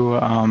do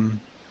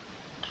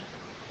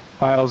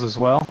files as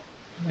well,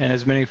 and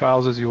as many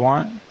files as you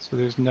want. So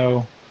there's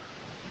no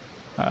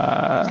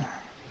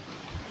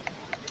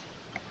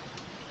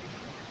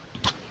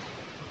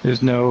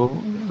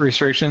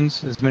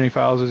restrictions. As many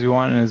files as you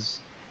want, and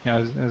as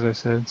I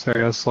said,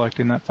 sorry, I was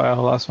selecting that file,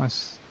 I lost my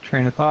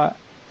train of thought.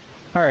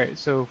 All right,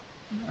 so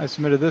I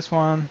submitted this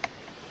one.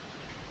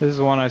 This is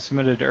the one I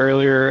submitted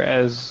earlier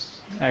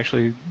as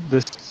actually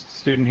this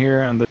student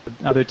here on the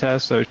other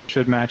test, so it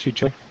should match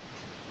each other.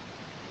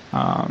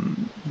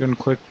 I'm going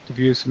to click to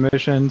view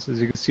submissions.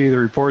 As you can see, the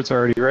report's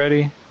already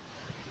ready.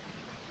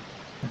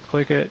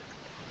 Click it.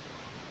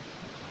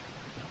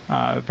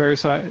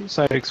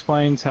 Vericite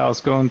explains how it's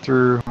going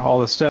through all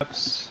the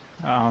steps.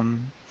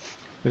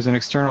 There's an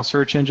external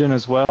search engine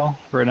as well.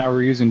 Right now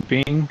we're using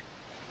Bing.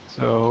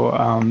 So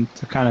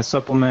to kind of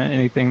supplement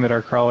anything that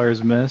our crawler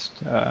has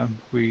missed,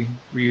 we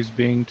use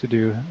Bing to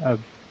do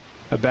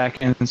a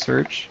back-end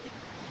search.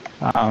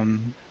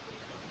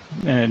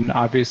 And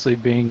obviously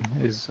Bing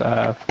is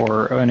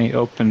for any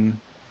open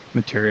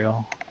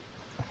material.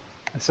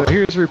 So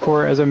here's the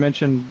report. As I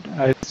mentioned,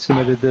 I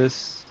submitted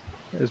this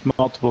as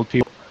multiple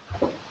people.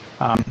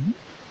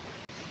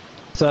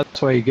 So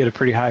that's why you get a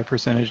pretty high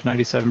percentage,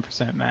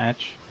 97%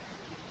 match.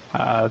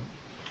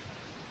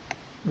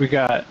 We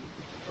got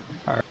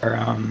our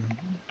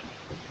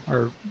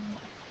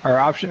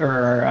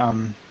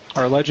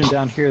legend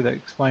down here that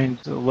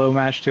explains a low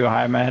match to a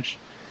high match.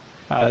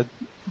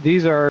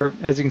 These are,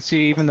 as you can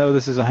see, even though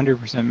this is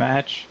 100%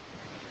 match,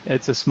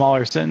 it's a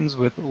smaller sentence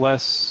with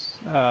less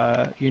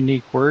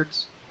unique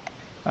words.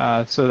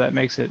 So that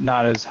makes it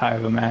not as high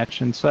of a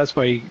match. And so that's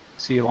why you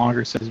see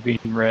longer sentences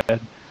being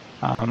read,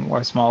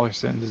 while smaller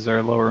sentences are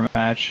a lower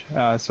match.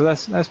 So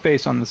that's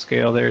based on the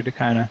scale there to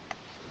kind of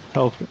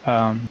help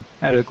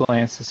at a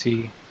glance to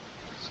see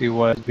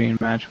what's being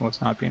matched and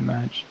what's not being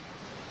matched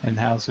and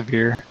how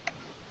severe.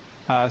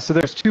 So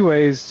there's two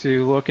ways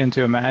to look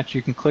into a match.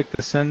 You can click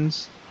the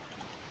sentence.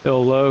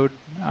 It'll load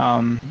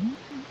an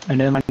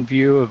inline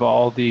view of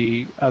all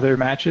the other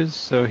matches.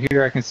 So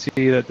here I can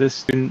see that this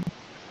student,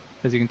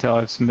 as you can tell,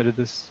 I've submitted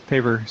this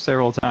paper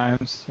several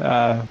times.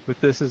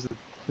 But this is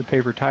the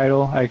paper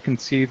title. I can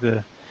see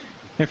the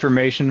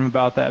information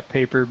about that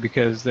paper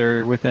because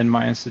they're within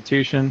my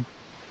institution.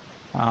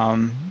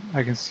 I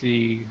can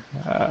see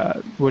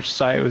which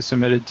site it was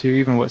submitted to,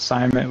 even what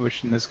assignment,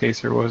 which in this case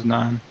there was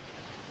none.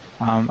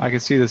 I can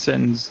see the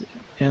sentence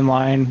in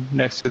line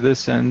next to this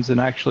sentence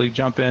and actually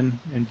jump in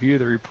and view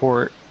the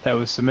report that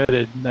was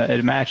submitted that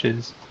it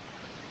matches.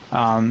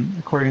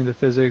 According to the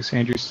physics,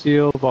 Andrew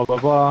Steele, blah, blah,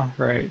 blah,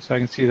 right? So I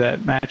can see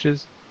that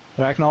matches.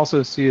 But I can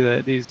also see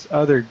that these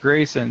other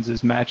gray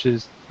sentences match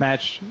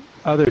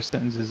other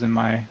sentences in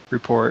my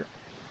report.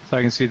 So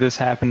I can see this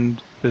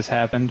happened,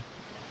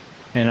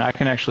 and I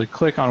can actually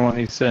click on one of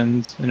these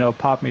sentences and it'll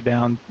pop me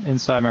down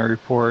inside my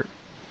report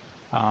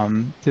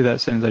to that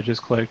sentence I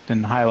just clicked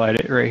and highlight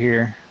it right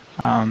here.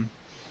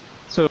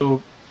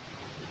 So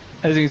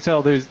as you can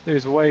tell,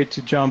 there's a way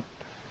to jump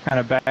kind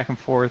of back and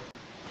forth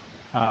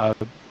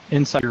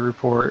inside your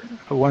report,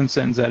 one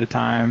sentence at a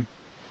time.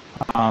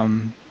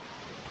 I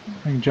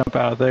can jump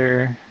out of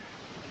there,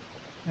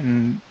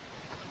 and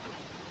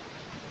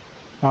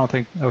I don't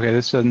think, okay,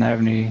 this doesn't have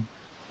any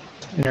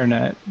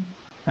internet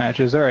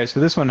matches. All right, so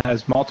this one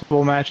has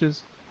multiple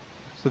matches.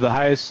 So the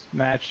highest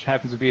match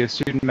happens to be a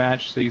student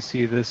match, so you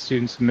see the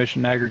student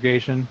submission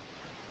aggregation.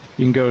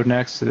 You can go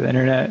next to the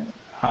internet,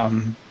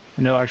 and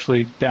it'll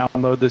actually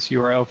download this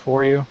URL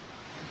for you,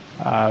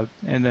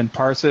 and then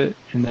parse it,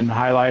 and then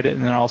highlight it,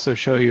 and then also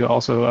show you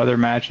also other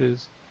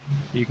matches.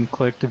 You can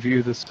click to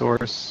view the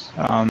source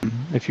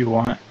if you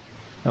want.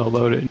 It'll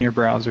load it in your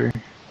browser.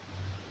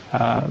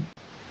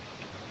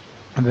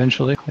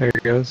 Eventually, there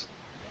it goes.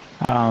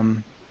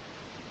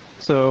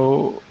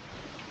 So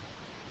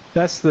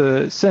that's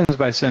the sentence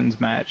by sentence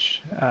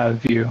match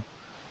view.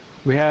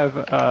 We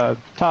have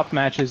top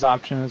matches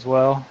option as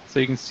well. So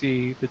you can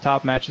see the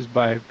top matches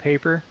by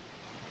paper.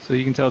 So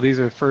you can tell these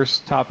are the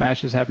first top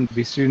matches happen to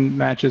be student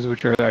matches,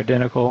 which are the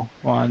identical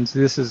ones.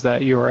 This is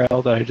that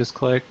URL that I just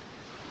clicked.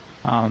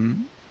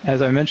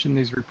 As I mentioned,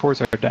 these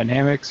reports are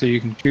dynamic, so you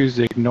can choose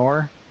to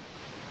ignore.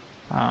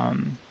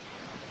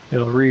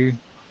 It'll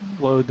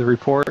reload the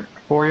report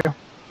for you.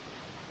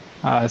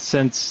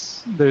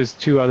 Since there's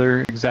two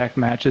other exact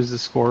matches, the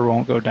score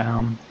won't go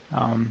down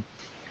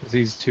because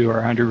these two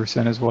are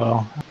 100% as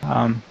well.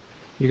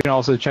 You can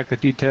also check the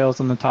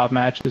details on the top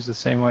matches the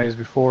same way as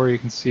before. You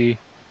can see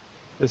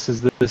this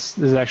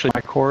is actually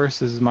my course.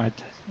 This is my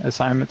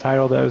assignment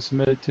title that I was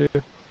submitted to.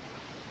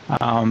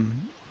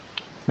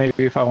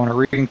 Maybe if I want to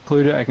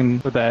re-include it, I can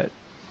put that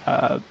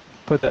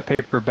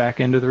paper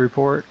back into the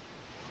report,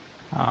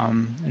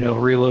 and it'll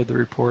reload the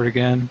report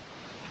again.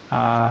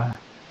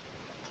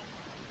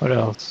 What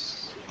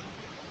else?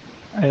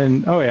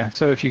 And oh yeah,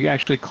 so if you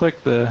actually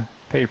click the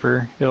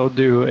paper, it'll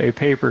do a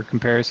paper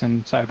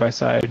comparison side by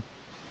side.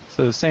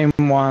 So the same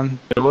one,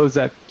 it loads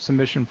that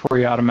submission for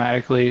you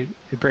automatically.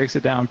 It breaks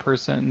it down per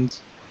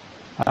sentence,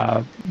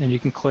 and you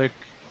can click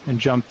and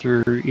jump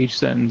through each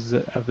sentence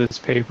of this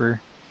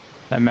paper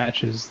that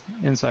matches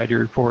inside your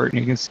report,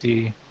 and you can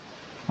see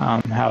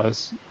how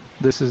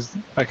this is,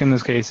 like in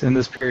this case, in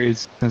this period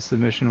since the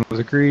mission was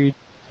agreed,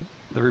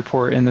 the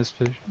report in this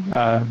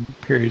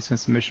period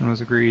since the mission was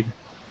agreed,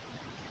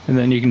 and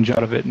then you can jump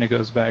out of it and it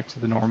goes back to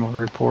the normal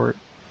report.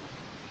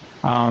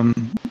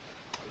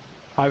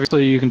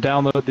 Obviously, you can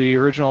download the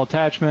original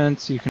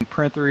attachments. You can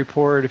print the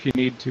report if you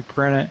need to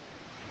print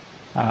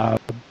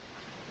it.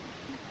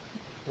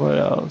 What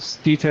else?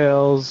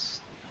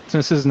 Details.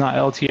 Since this is not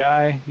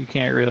LTI, you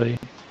can't really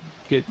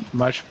get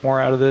much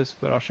more out of this,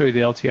 but I'll show you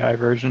the LTI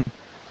version.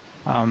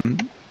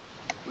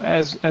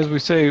 As we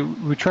say,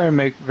 we try to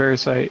make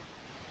Vericite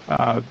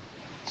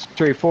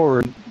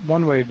straightforward.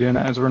 One way of doing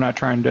that is we're not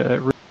trying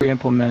to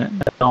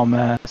re-implement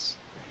LMS.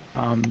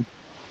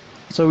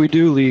 So we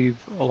do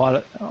leave a lot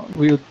of,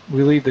 we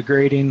leave the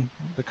grading,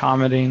 the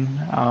commenting,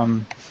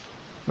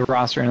 the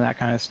roster and that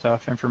kind of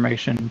stuff,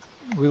 information.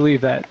 We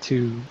leave that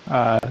to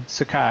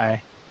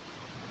Sakai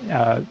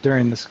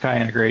during the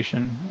Sakai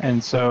integration.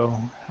 And so,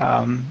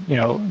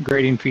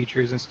 grading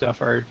features and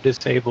stuff are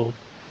disabled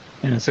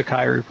in a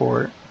Sakai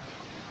report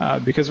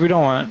because we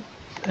don't want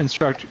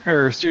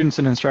students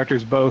and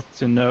instructors both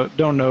to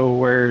don't know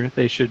where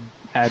they should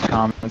add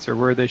comments or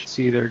where they should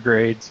see their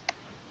grades.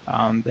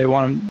 We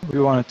want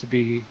it to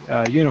be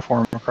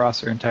uniform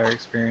across their entire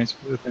experience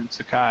within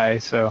Sakai.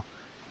 So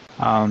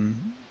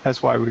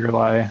that's why we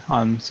rely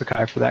on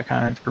Sakai for that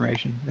kind of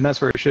information, and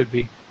that's where it should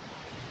be.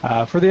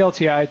 For the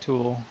LTI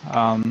tool,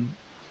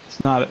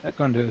 it's not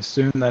going to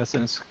assume that it's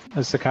in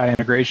a Sakai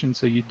integration,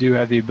 so you do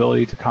have the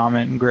ability to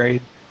comment and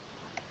grade,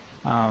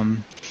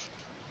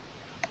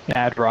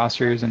 add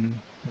rosters and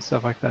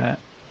stuff like that.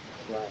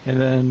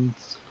 And then,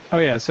 oh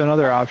yeah, so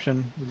another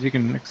option is you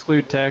can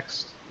exclude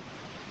text.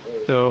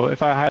 So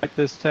if I hide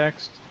this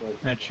text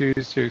and I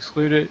choose to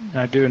exclude it, and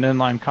I do an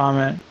inline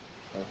comment,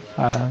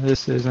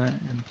 this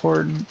isn't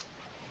important.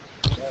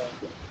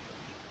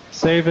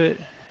 Save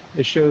it.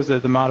 It shows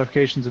that the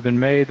modifications have been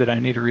made, that I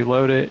need to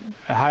reload it.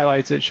 It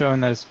highlights it showing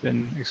that it's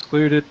been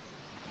excluded.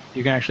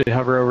 You can actually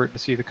hover over it to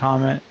see the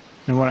comment.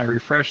 And when I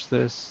refresh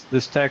this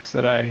text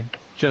that I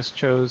just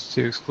chose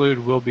to exclude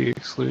will be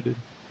excluded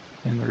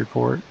in the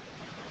report.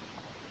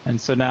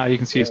 And so now you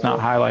can see it's not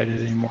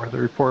highlighted anymore. The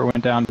report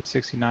went down to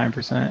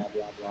 69%.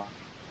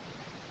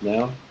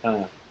 No?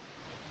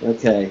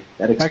 Okay,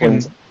 that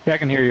explains. I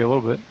can hear you a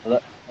little bit.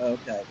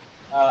 Okay.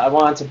 I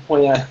wanted to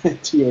point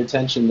out to your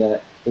attention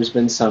that there's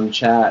been some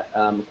chat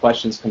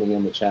questions coming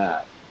in the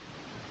chat.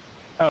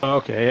 Oh,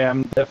 okay. Yeah,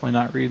 I'm definitely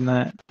not reading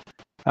that.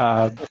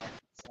 I'll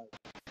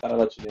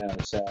let you know.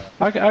 So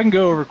I can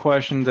go over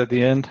questions at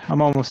the end.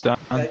 I'm almost done.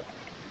 Okay.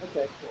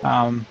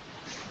 Cool.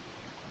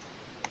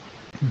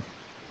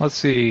 Let's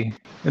see.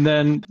 And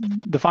then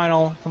the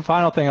final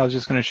thing I was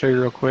just going to show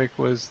you real quick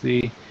was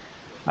the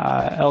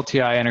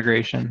LTI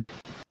integration.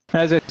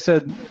 As I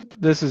said,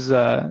 this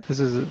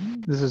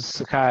is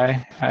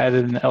Sakai. I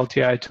added an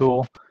LTI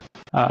tool,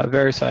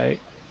 Vericite,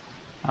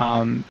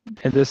 and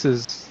this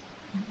is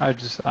I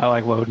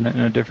like loading it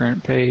in a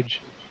different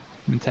page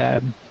and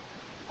tab.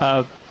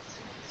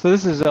 So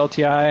this is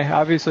LTI.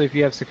 Obviously, if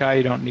you have Sakai,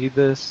 you don't need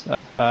this.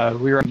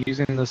 We were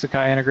using the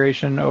Sakai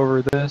integration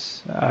over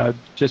this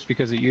just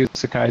because it used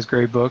Sakai's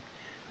gradebook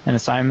and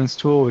assignments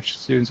tool, which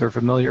students are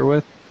familiar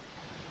with.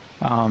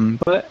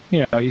 But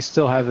you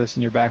still have this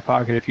in your back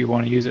pocket if you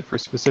want to use it for a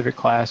specific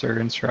class or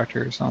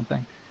instructor or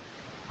something.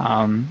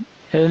 And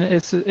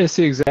it's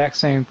the exact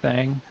same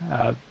thing.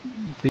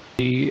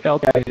 The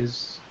LTI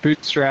is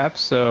bootstrapped,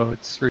 so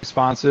it's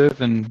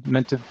responsive and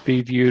meant to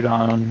be viewed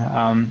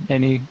on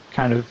any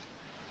kind of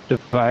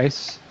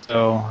device.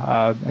 So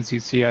as you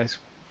see, I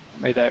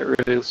made that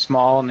really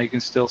small, and you can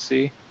still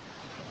see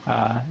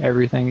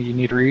everything you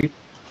need to read.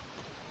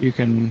 You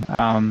can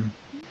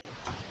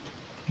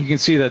you can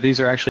see that these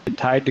are actually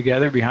tied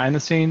together behind the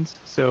scenes.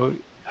 So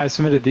I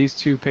submitted these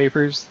two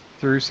papers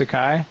through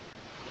Sakai,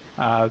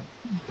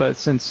 but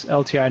since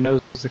LTI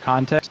knows the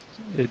context,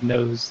 it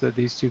knows that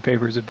these two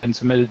papers have been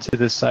submitted to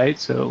this site,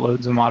 so it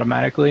loads them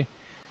automatically.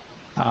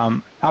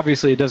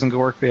 Obviously, it doesn't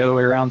work the other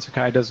way around.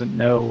 Sakai doesn't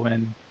know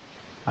when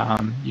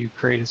you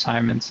create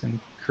assignments and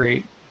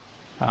create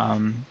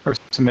or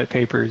submit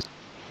papers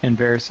in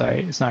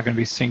Vericite. It's not going to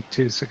be synced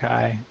to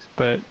Sakai,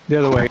 but the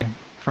other way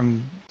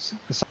from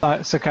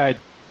Sakai,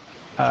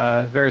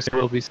 Vericite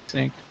will be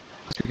synced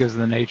just because of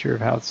the nature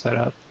of how it's set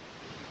up.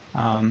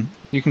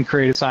 You can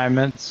create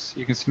assignments,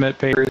 you can submit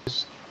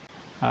papers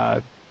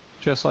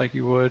just like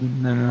you would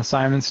in an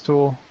assignments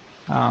tool.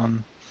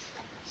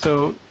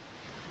 So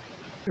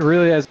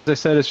really, as I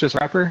said, it's just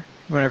wrapper.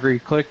 Whenever you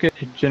click it,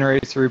 it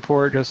generates a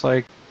report just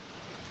like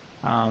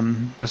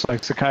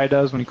Sakai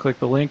does when you click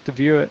the link to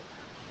view it.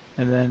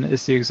 And then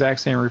it's the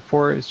exact same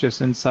report. It's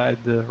just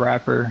inside the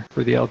wrapper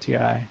for the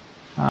LTI.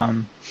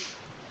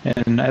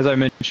 And as I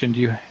mentioned,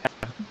 you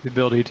have the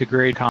ability to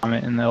grade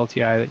comment in the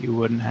LTI that you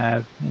wouldn't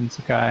have in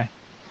Sakai,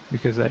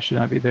 because that should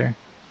not be there.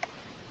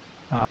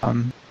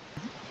 And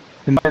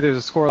there's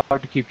a score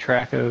log to keep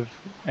track of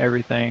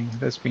everything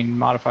that's being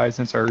modified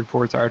since our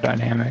reports are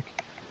dynamic.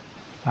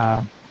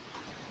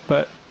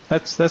 But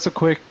that's a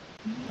quick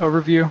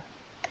overview,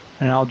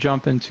 and I'll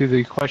jump into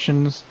the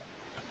questions.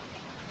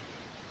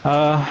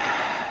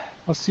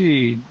 Let's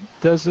see,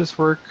 does this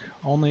work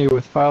only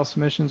with file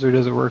submissions, or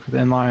does it work with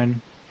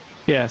inline?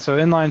 Yeah, so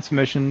inline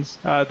submissions.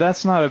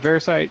 That's not a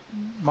Vericite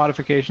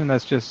modification.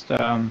 That's just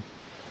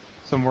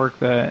some work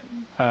that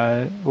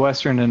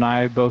Western and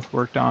I both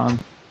worked on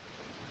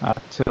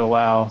to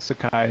allow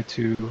Sakai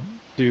to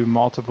do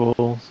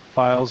multiple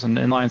files and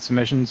inline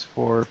submissions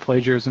for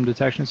plagiarism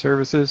detection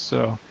services.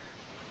 So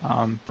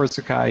for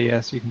Sakai,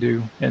 yes, you can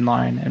do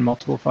inline and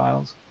multiple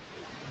files.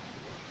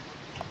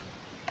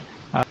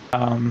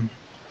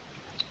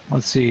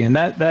 Let's see, and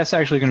that's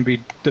actually going to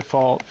be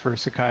default for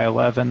Sakai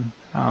 11.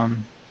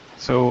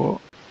 So,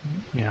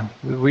 you know,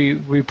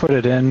 we put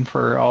it in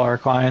for all our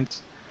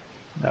clients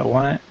that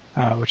want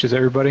it, which is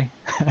everybody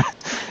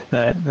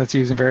that's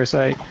using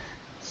Vericite.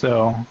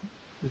 So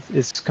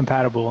it's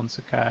compatible in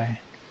Sakai.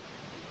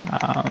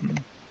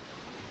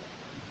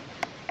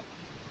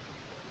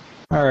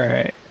 All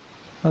right,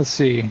 let's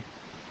see.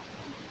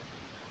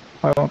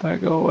 Why won't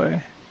that go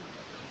away?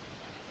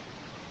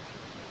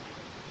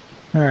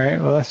 All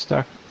right, well, that's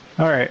stuck.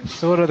 All right,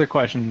 so what other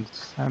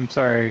questions? I'm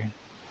sorry.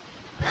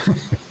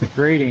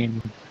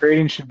 Grading.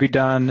 Grading should be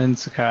done in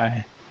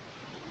Sakai.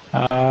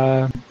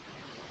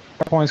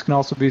 PowerPoints can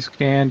also be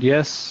scanned.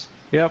 Yes.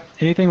 Yep.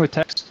 Anything with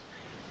text.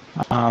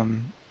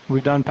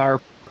 We've done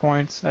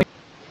PowerPoints.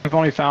 I've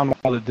only found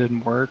one that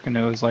didn't work, and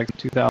it was like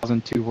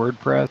 2002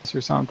 WordPress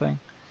or something.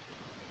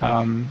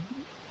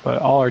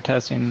 But all our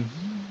testing,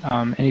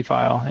 any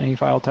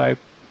file type,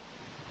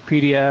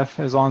 PDF,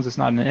 as long as it's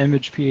not an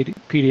image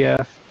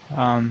PDF,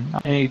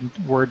 any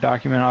Word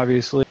document,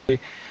 obviously,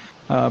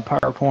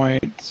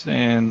 PowerPoints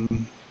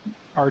and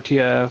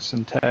RTFs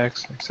and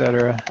text,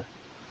 etc.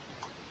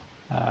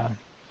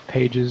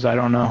 Pages, I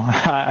don't know.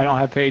 I don't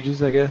have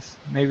Pages, I guess.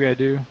 Maybe I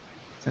do,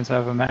 since I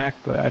have a Mac,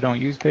 but I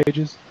don't use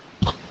Pages.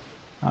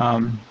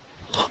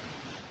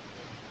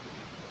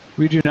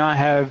 We do not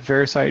have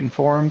Vericite in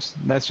forums.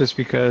 That's just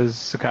because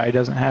Sakai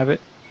doesn't have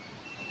it.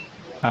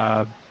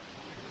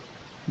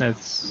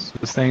 That's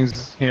those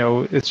things, you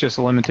know, it's just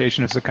a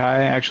limitation of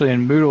Sakai. Actually,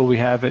 in Moodle, we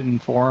have it in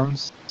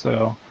forums.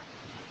 So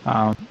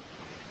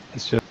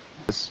it's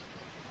just,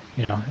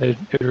 you know, it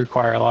would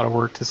require a lot of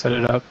work to set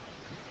it up.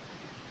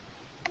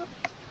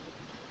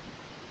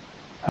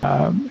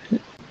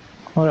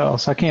 What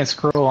else? I can't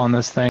scroll on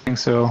this thing,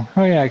 so,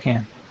 oh yeah, I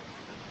can.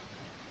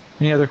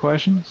 Any other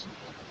questions?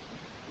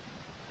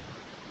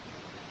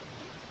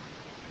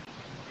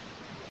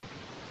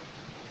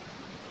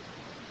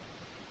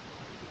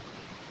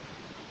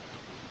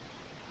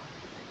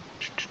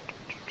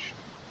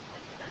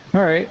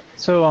 All right,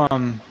 so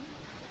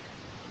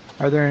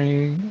are there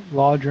any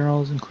law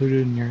journals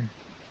included in your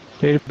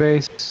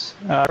database?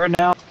 Right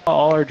now,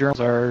 all our journals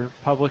are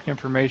public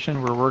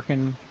information. We're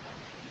working,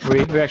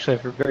 we actually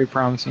have a very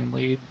promising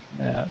lead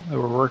that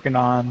we're working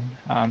on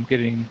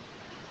getting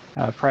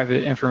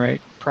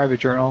private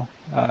journal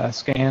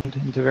scanned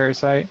into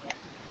Vericite.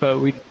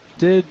 But we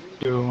did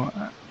do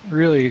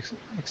really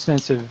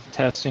extensive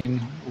testing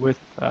with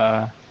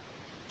our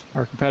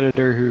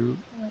competitor, who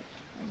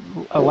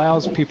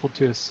allows people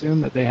to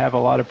assume that they have a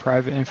lot of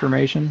private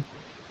information,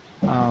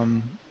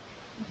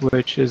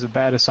 which is a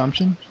bad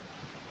assumption,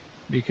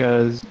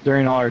 because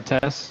during all our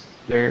tests,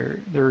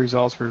 their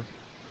results were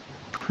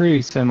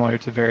pretty similar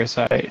to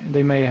Vericite.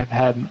 They may have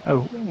had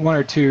one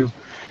or two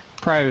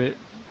private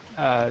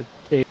data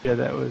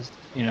that was,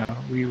 you know,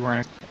 we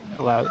weren't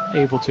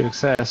able to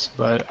access,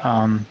 but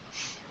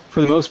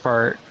for the most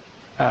part,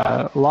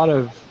 a lot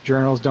of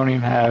journals don't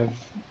even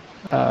have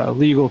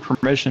legal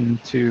permission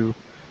to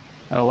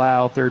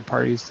allow third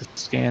parties to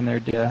scan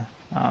their data,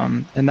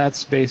 and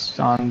that's based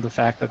on the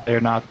fact that they're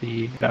not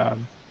the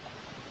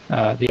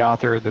the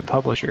author or the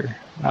publisher.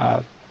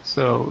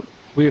 So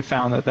we have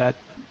found that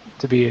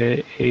to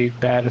be a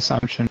bad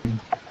assumption,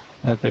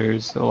 that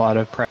there's a lot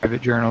of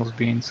private journals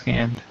being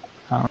scanned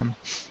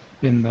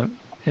in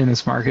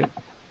this market.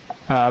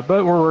 But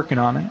we're working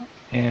on it,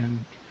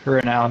 and for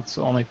right now it's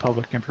only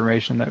public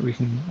information that we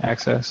can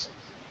access.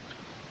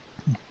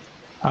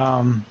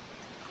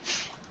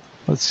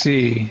 Let's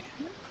see.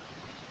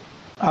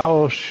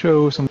 I'll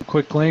show some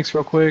quick links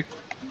real quick.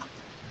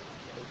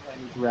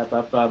 To wrap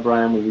up,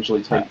 Brian, we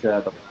usually take the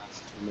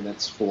last 2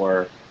 minutes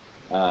for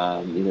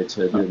either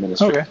to do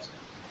administration. Okay.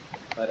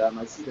 But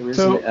I see there is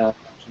an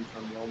option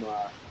from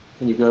Wilma.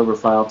 Can you go over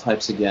file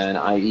types again,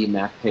 i.e.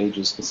 Mac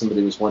pages? Because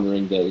somebody was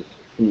wondering, can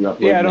you upload?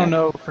 Yeah, I don't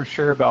know for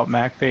sure about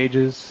Mac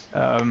pages.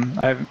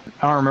 I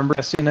don't remember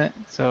testing it,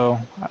 so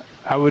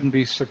I wouldn't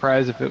be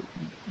surprised if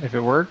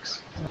it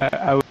works.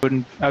 I'd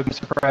be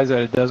surprised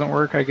that it doesn't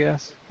work, I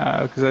guess,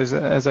 because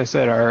as I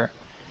said,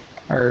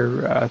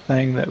 our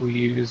thing that we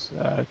use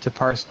to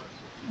parse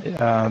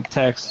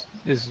text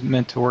is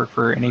meant to work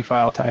for any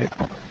file type.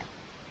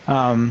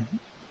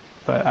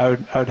 But I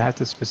would have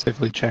to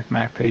specifically check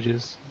Mac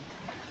pages.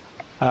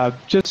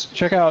 Just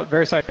check out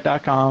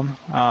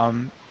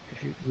Vericite.com.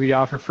 We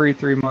offer free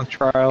 3-month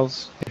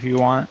trials if you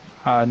want.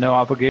 No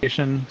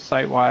obligation,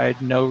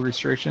 site-wide, no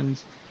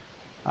restrictions.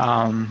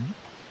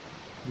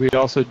 We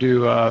also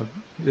do.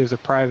 There's a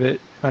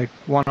private or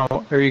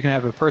you can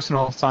have a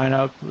personal sign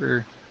up,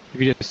 or if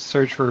you just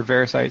search for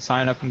Vericite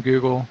sign up in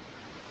Google,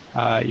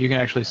 you can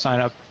actually sign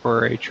up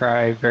for a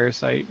Try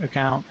Vericite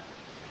account.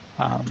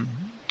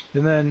 And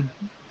then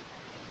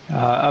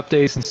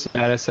updates and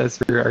status, that's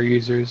through our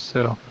users.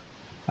 So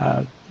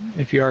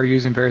if you are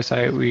using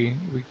Vericite, we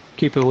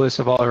keep a list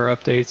of all our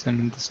updates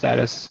and the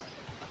status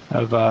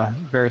of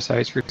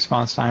Vericite's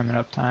response time and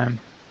uptime.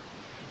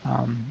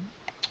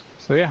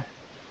 So yeah,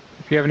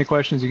 if you have any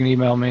questions, you can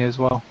email me as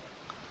well,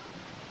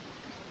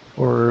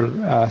 or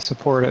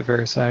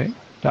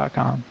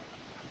support@vericite.com.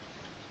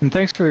 And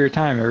thanks for your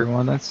time,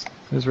 everyone. It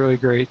was really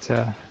great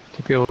to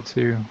be able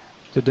to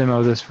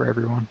demo this for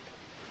everyone.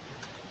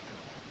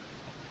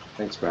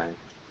 Thanks, Brian.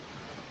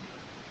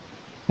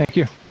 Thank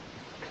you.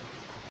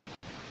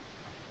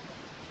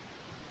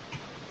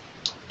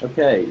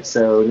 Okay,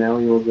 so now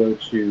we will go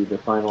to the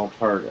final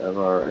part of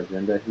our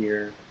agenda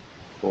here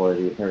for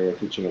the Apereo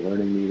Teaching and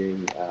Learning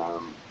meeting,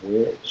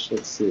 which,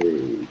 let's see,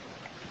 did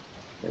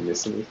I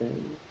miss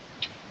anything?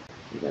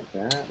 We got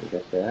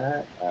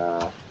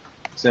that.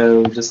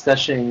 So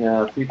discussing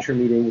future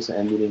meetings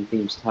and meeting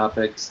themes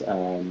topics.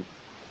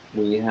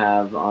 We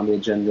have on the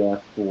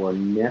agenda for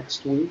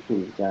next week,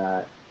 we've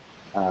got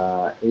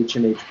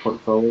H&H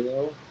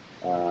Portfolio,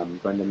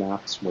 Brenda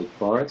Math's Wake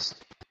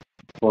Forest,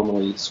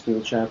 formerly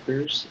school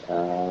chapters.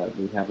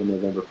 We have on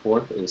November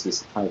 4th is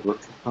this High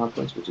Virtual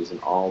Conference, which is an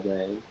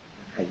all-day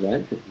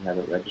event. If you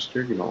haven't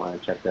registered, you might want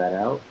to check that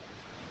out.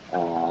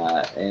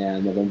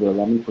 And November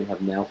 11th, we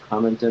have Now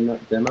Comment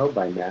demo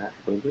by Matt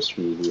Burgess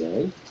from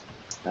UVA.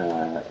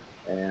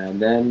 And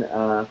then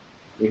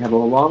we have a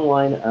long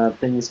line of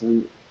things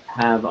we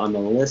have on the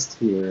list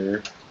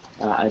here.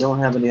 I don't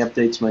have any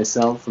updates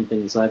myself from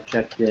things I've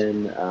checked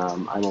in.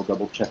 I will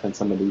double check on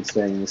some of these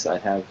things. I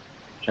have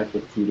checked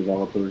with a few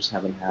developers,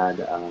 haven't had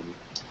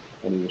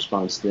any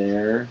response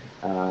there.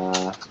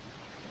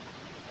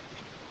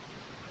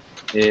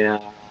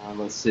 And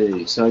let's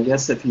see. So I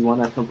guess if you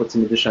want to come up with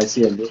some additional, I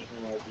see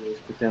additional ideas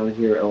put down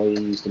here, LA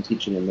used in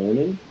teaching and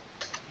learning,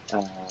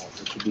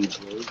 which would be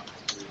great.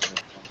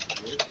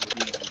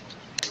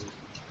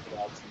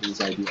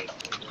 These ideas.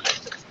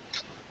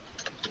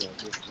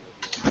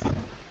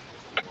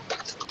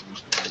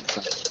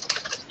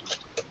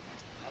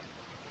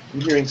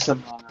 I'm hearing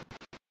some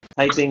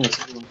typing.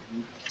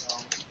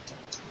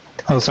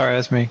 Oh, sorry,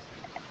 that's me.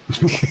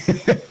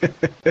 Okay.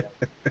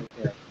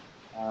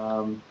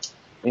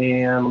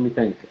 And let me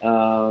think.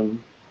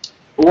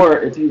 Or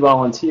if you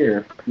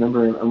volunteer,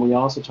 remember, and we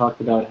also talked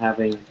about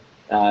having,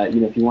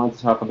 if you want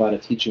to talk about a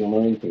teaching and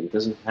learning thing, it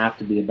doesn't have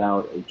to be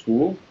about a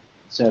tool.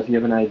 So if you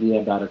have an idea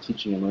about a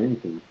teaching and learning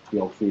thing,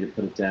 feel free to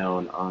put it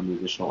down on the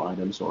additional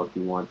items, or if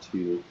you want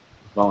to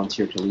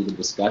volunteer to lead a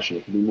discussion.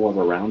 It can be more of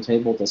a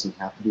roundtable. It doesn't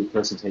have to be a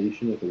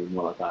presentation. It can be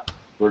more like a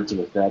birds of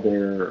a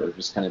feather, or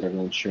just kind of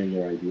everyone sharing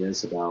their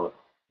ideas about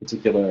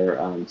particular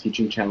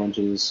teaching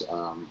challenges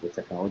with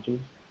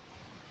technology.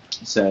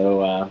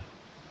 So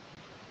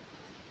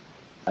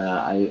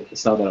I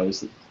saw that I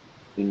was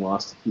being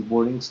lost to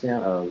keyboarding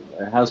stand. Oh,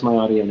 how's my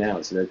audio now?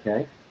 Is it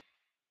okay?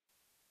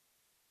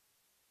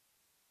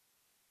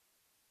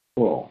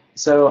 Cool.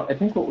 So I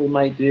think what we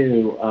might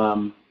do,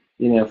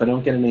 if we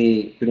don't get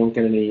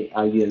any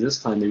ideas this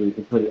time, maybe we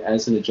can put it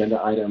as an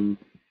agenda item,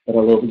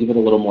 but give it a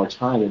little more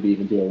time. Maybe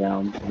even do a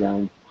round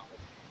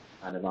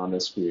kind of on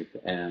this group.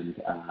 And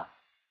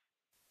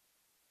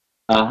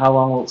how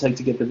long will it take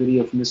to get the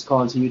video from this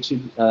call into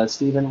YouTube,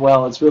 Stephen?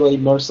 Well, it's really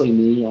mostly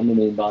me. I'm the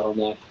main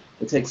bottleneck.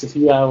 It takes a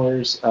few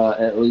hours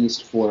at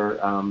least for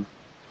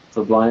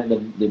the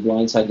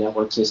Blindside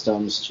network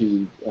systems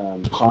to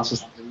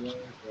process the video,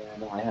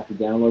 and I have to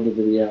download the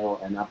video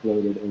and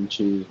upload it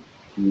into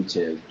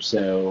YouTube.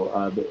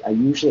 So but I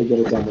usually get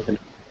it done within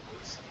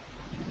so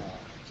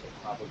it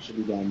probably should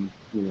be done,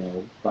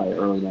 by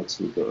early next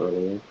week or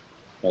earlier.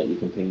 But you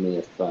can ping me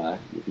if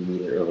you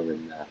need it earlier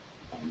than that.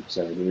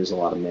 So there is a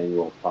lot of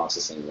manual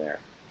processing there.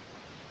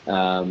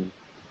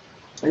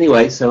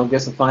 Anyway, so I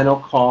guess a final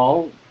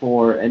call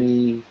for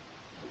any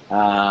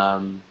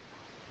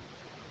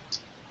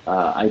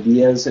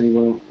ideas.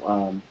 Anyone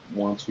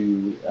want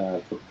to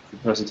for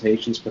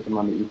presentations, put them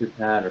on the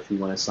Etherpad, or if you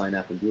want to sign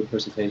up and do a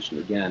presentation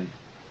again.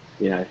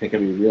 I think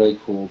it'd be really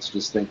cool to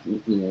just think,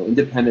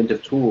 independent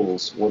of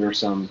tools, what are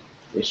some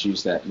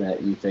issues that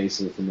you face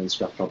from an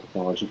instructional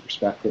technology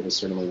perspective is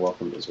certainly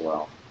welcome as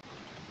well.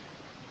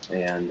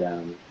 And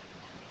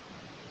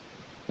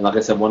like I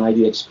said, one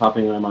idea just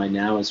popping in my mind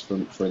now is for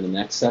the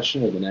next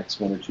session or the next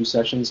 1 or 2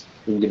 sessions,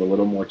 we can give a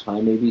little more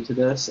time maybe to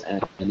this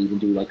and even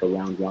do like a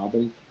round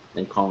robin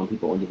and calling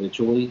people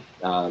individually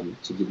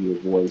to give you a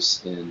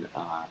voice in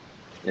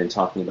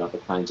talking about the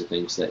kinds of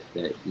things that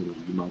you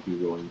might be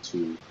willing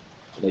to,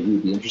 that you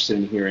would be interested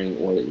in hearing,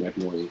 or that you might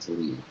be wanting to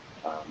lead,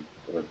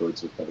 or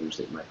birds and feathers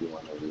that you might be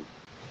wanting to lead.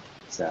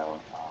 So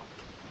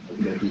we're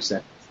going to do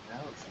seconds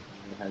now. If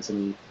anyone has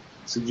any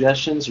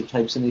suggestions or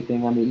types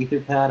anything on the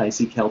Etherpad, I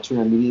see Kelter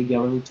and Media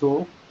Gallery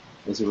tool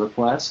as a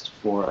request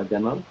for a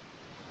demo.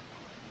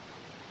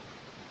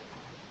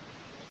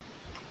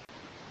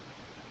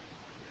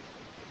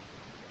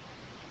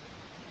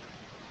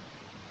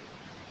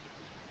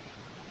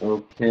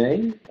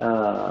 Okay,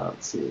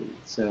 let's see.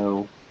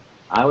 So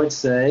I would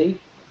say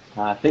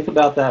think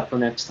about that for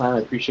next time. I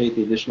appreciate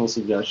the additional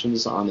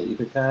suggestions on the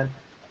Etherpad.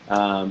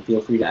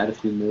 Feel free to add a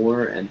few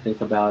more and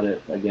think about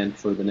it again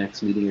for the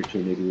next meeting or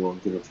two. Maybe we'll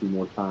give it a few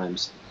more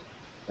times.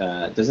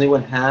 Does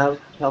anyone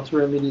have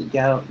Kaltura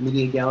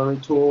Media Gallery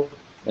tool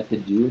that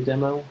could do a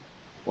demo?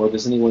 Or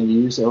does anyone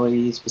use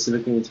OAE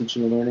specifically in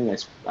teaching and learning?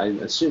 I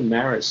assume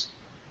Maris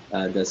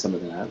does some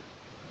of that.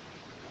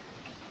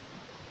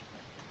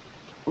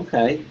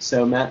 Okay,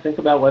 so Matt, think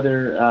about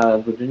whether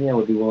Virginia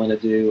would be willing to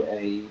do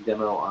a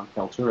demo on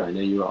Kaltura. I know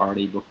you were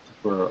already booked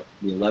for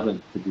the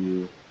 11th to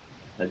do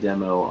a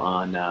demo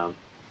on,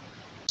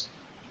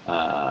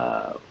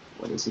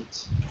 what is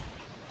it?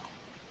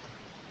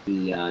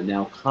 The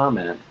now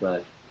comment,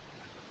 but,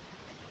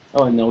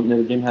 oh, and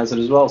Notre Dame has it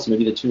as well, so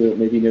maybe the two,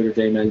 maybe Notre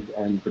Dame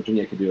and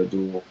Virginia could do a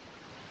dual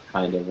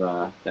kind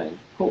of thing.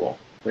 Cool,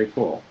 very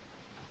cool.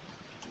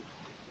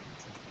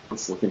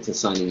 Let's look into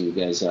signing you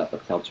guys up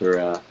at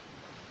Kaltura.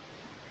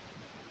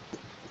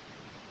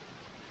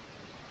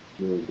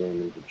 Notre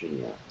Dame in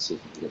Virginia. See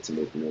if we can get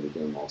somebody from Notre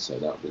Dame also.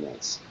 That would be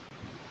nice.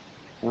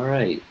 All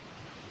right.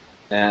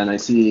 And I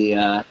see,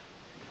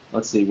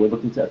 let's see, we're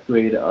looking to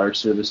upgrade our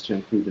service to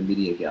include the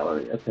media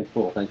gallery. Okay,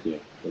 cool. Thank you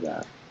for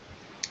that.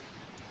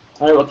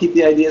 All right, well, keep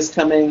the ideas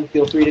coming.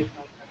 Feel free to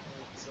contact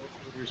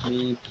the facilitators,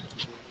 me,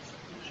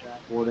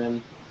 chat,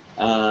 Gordon,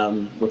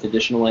 with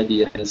additional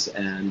ideas,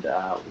 and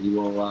we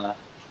will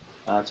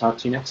talk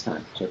to you next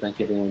time. So thank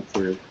you, everyone,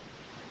 for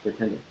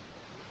attending.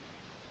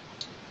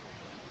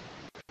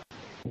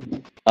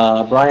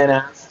 Brian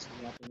asked,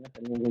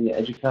 anyone going to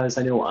Educause?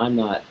 I know I'm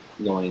not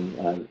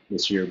going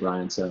this year,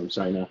 Brian, so I'm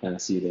sorry not going to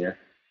see you there.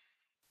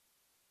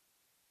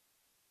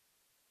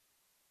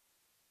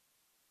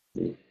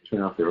 Let me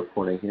turn off the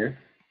recording here.